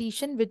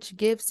competition which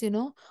gives,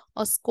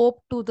 a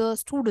scope to the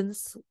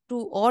students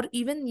or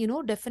even,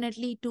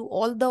 definitely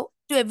to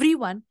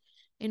everyone,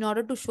 in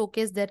order to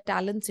showcase their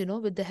talents,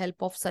 with the help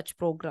of such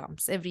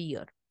programs every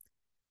year.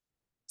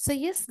 So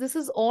yes, this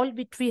is all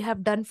which we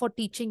have done for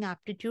teaching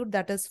aptitude,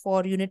 that is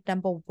for unit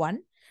number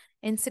 1.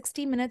 In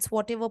 60 minutes,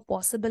 whatever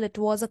possible, it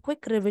was a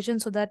quick revision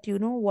so that,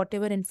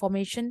 whatever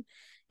information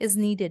is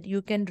needed,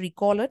 you can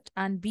recall it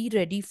and be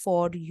ready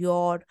for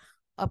your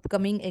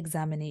upcoming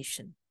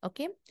examination.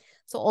 Okay.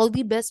 So all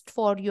the best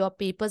for your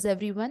papers,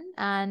 everyone,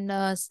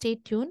 and stay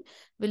tuned.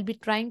 We'll be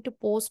trying to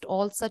post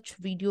all such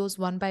videos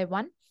one by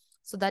one,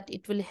 so that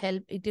it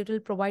will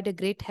provide a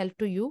great help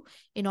to you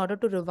in order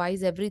to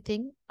revise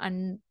everything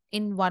and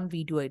in one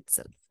video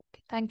itself.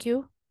 Okay. Thank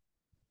you.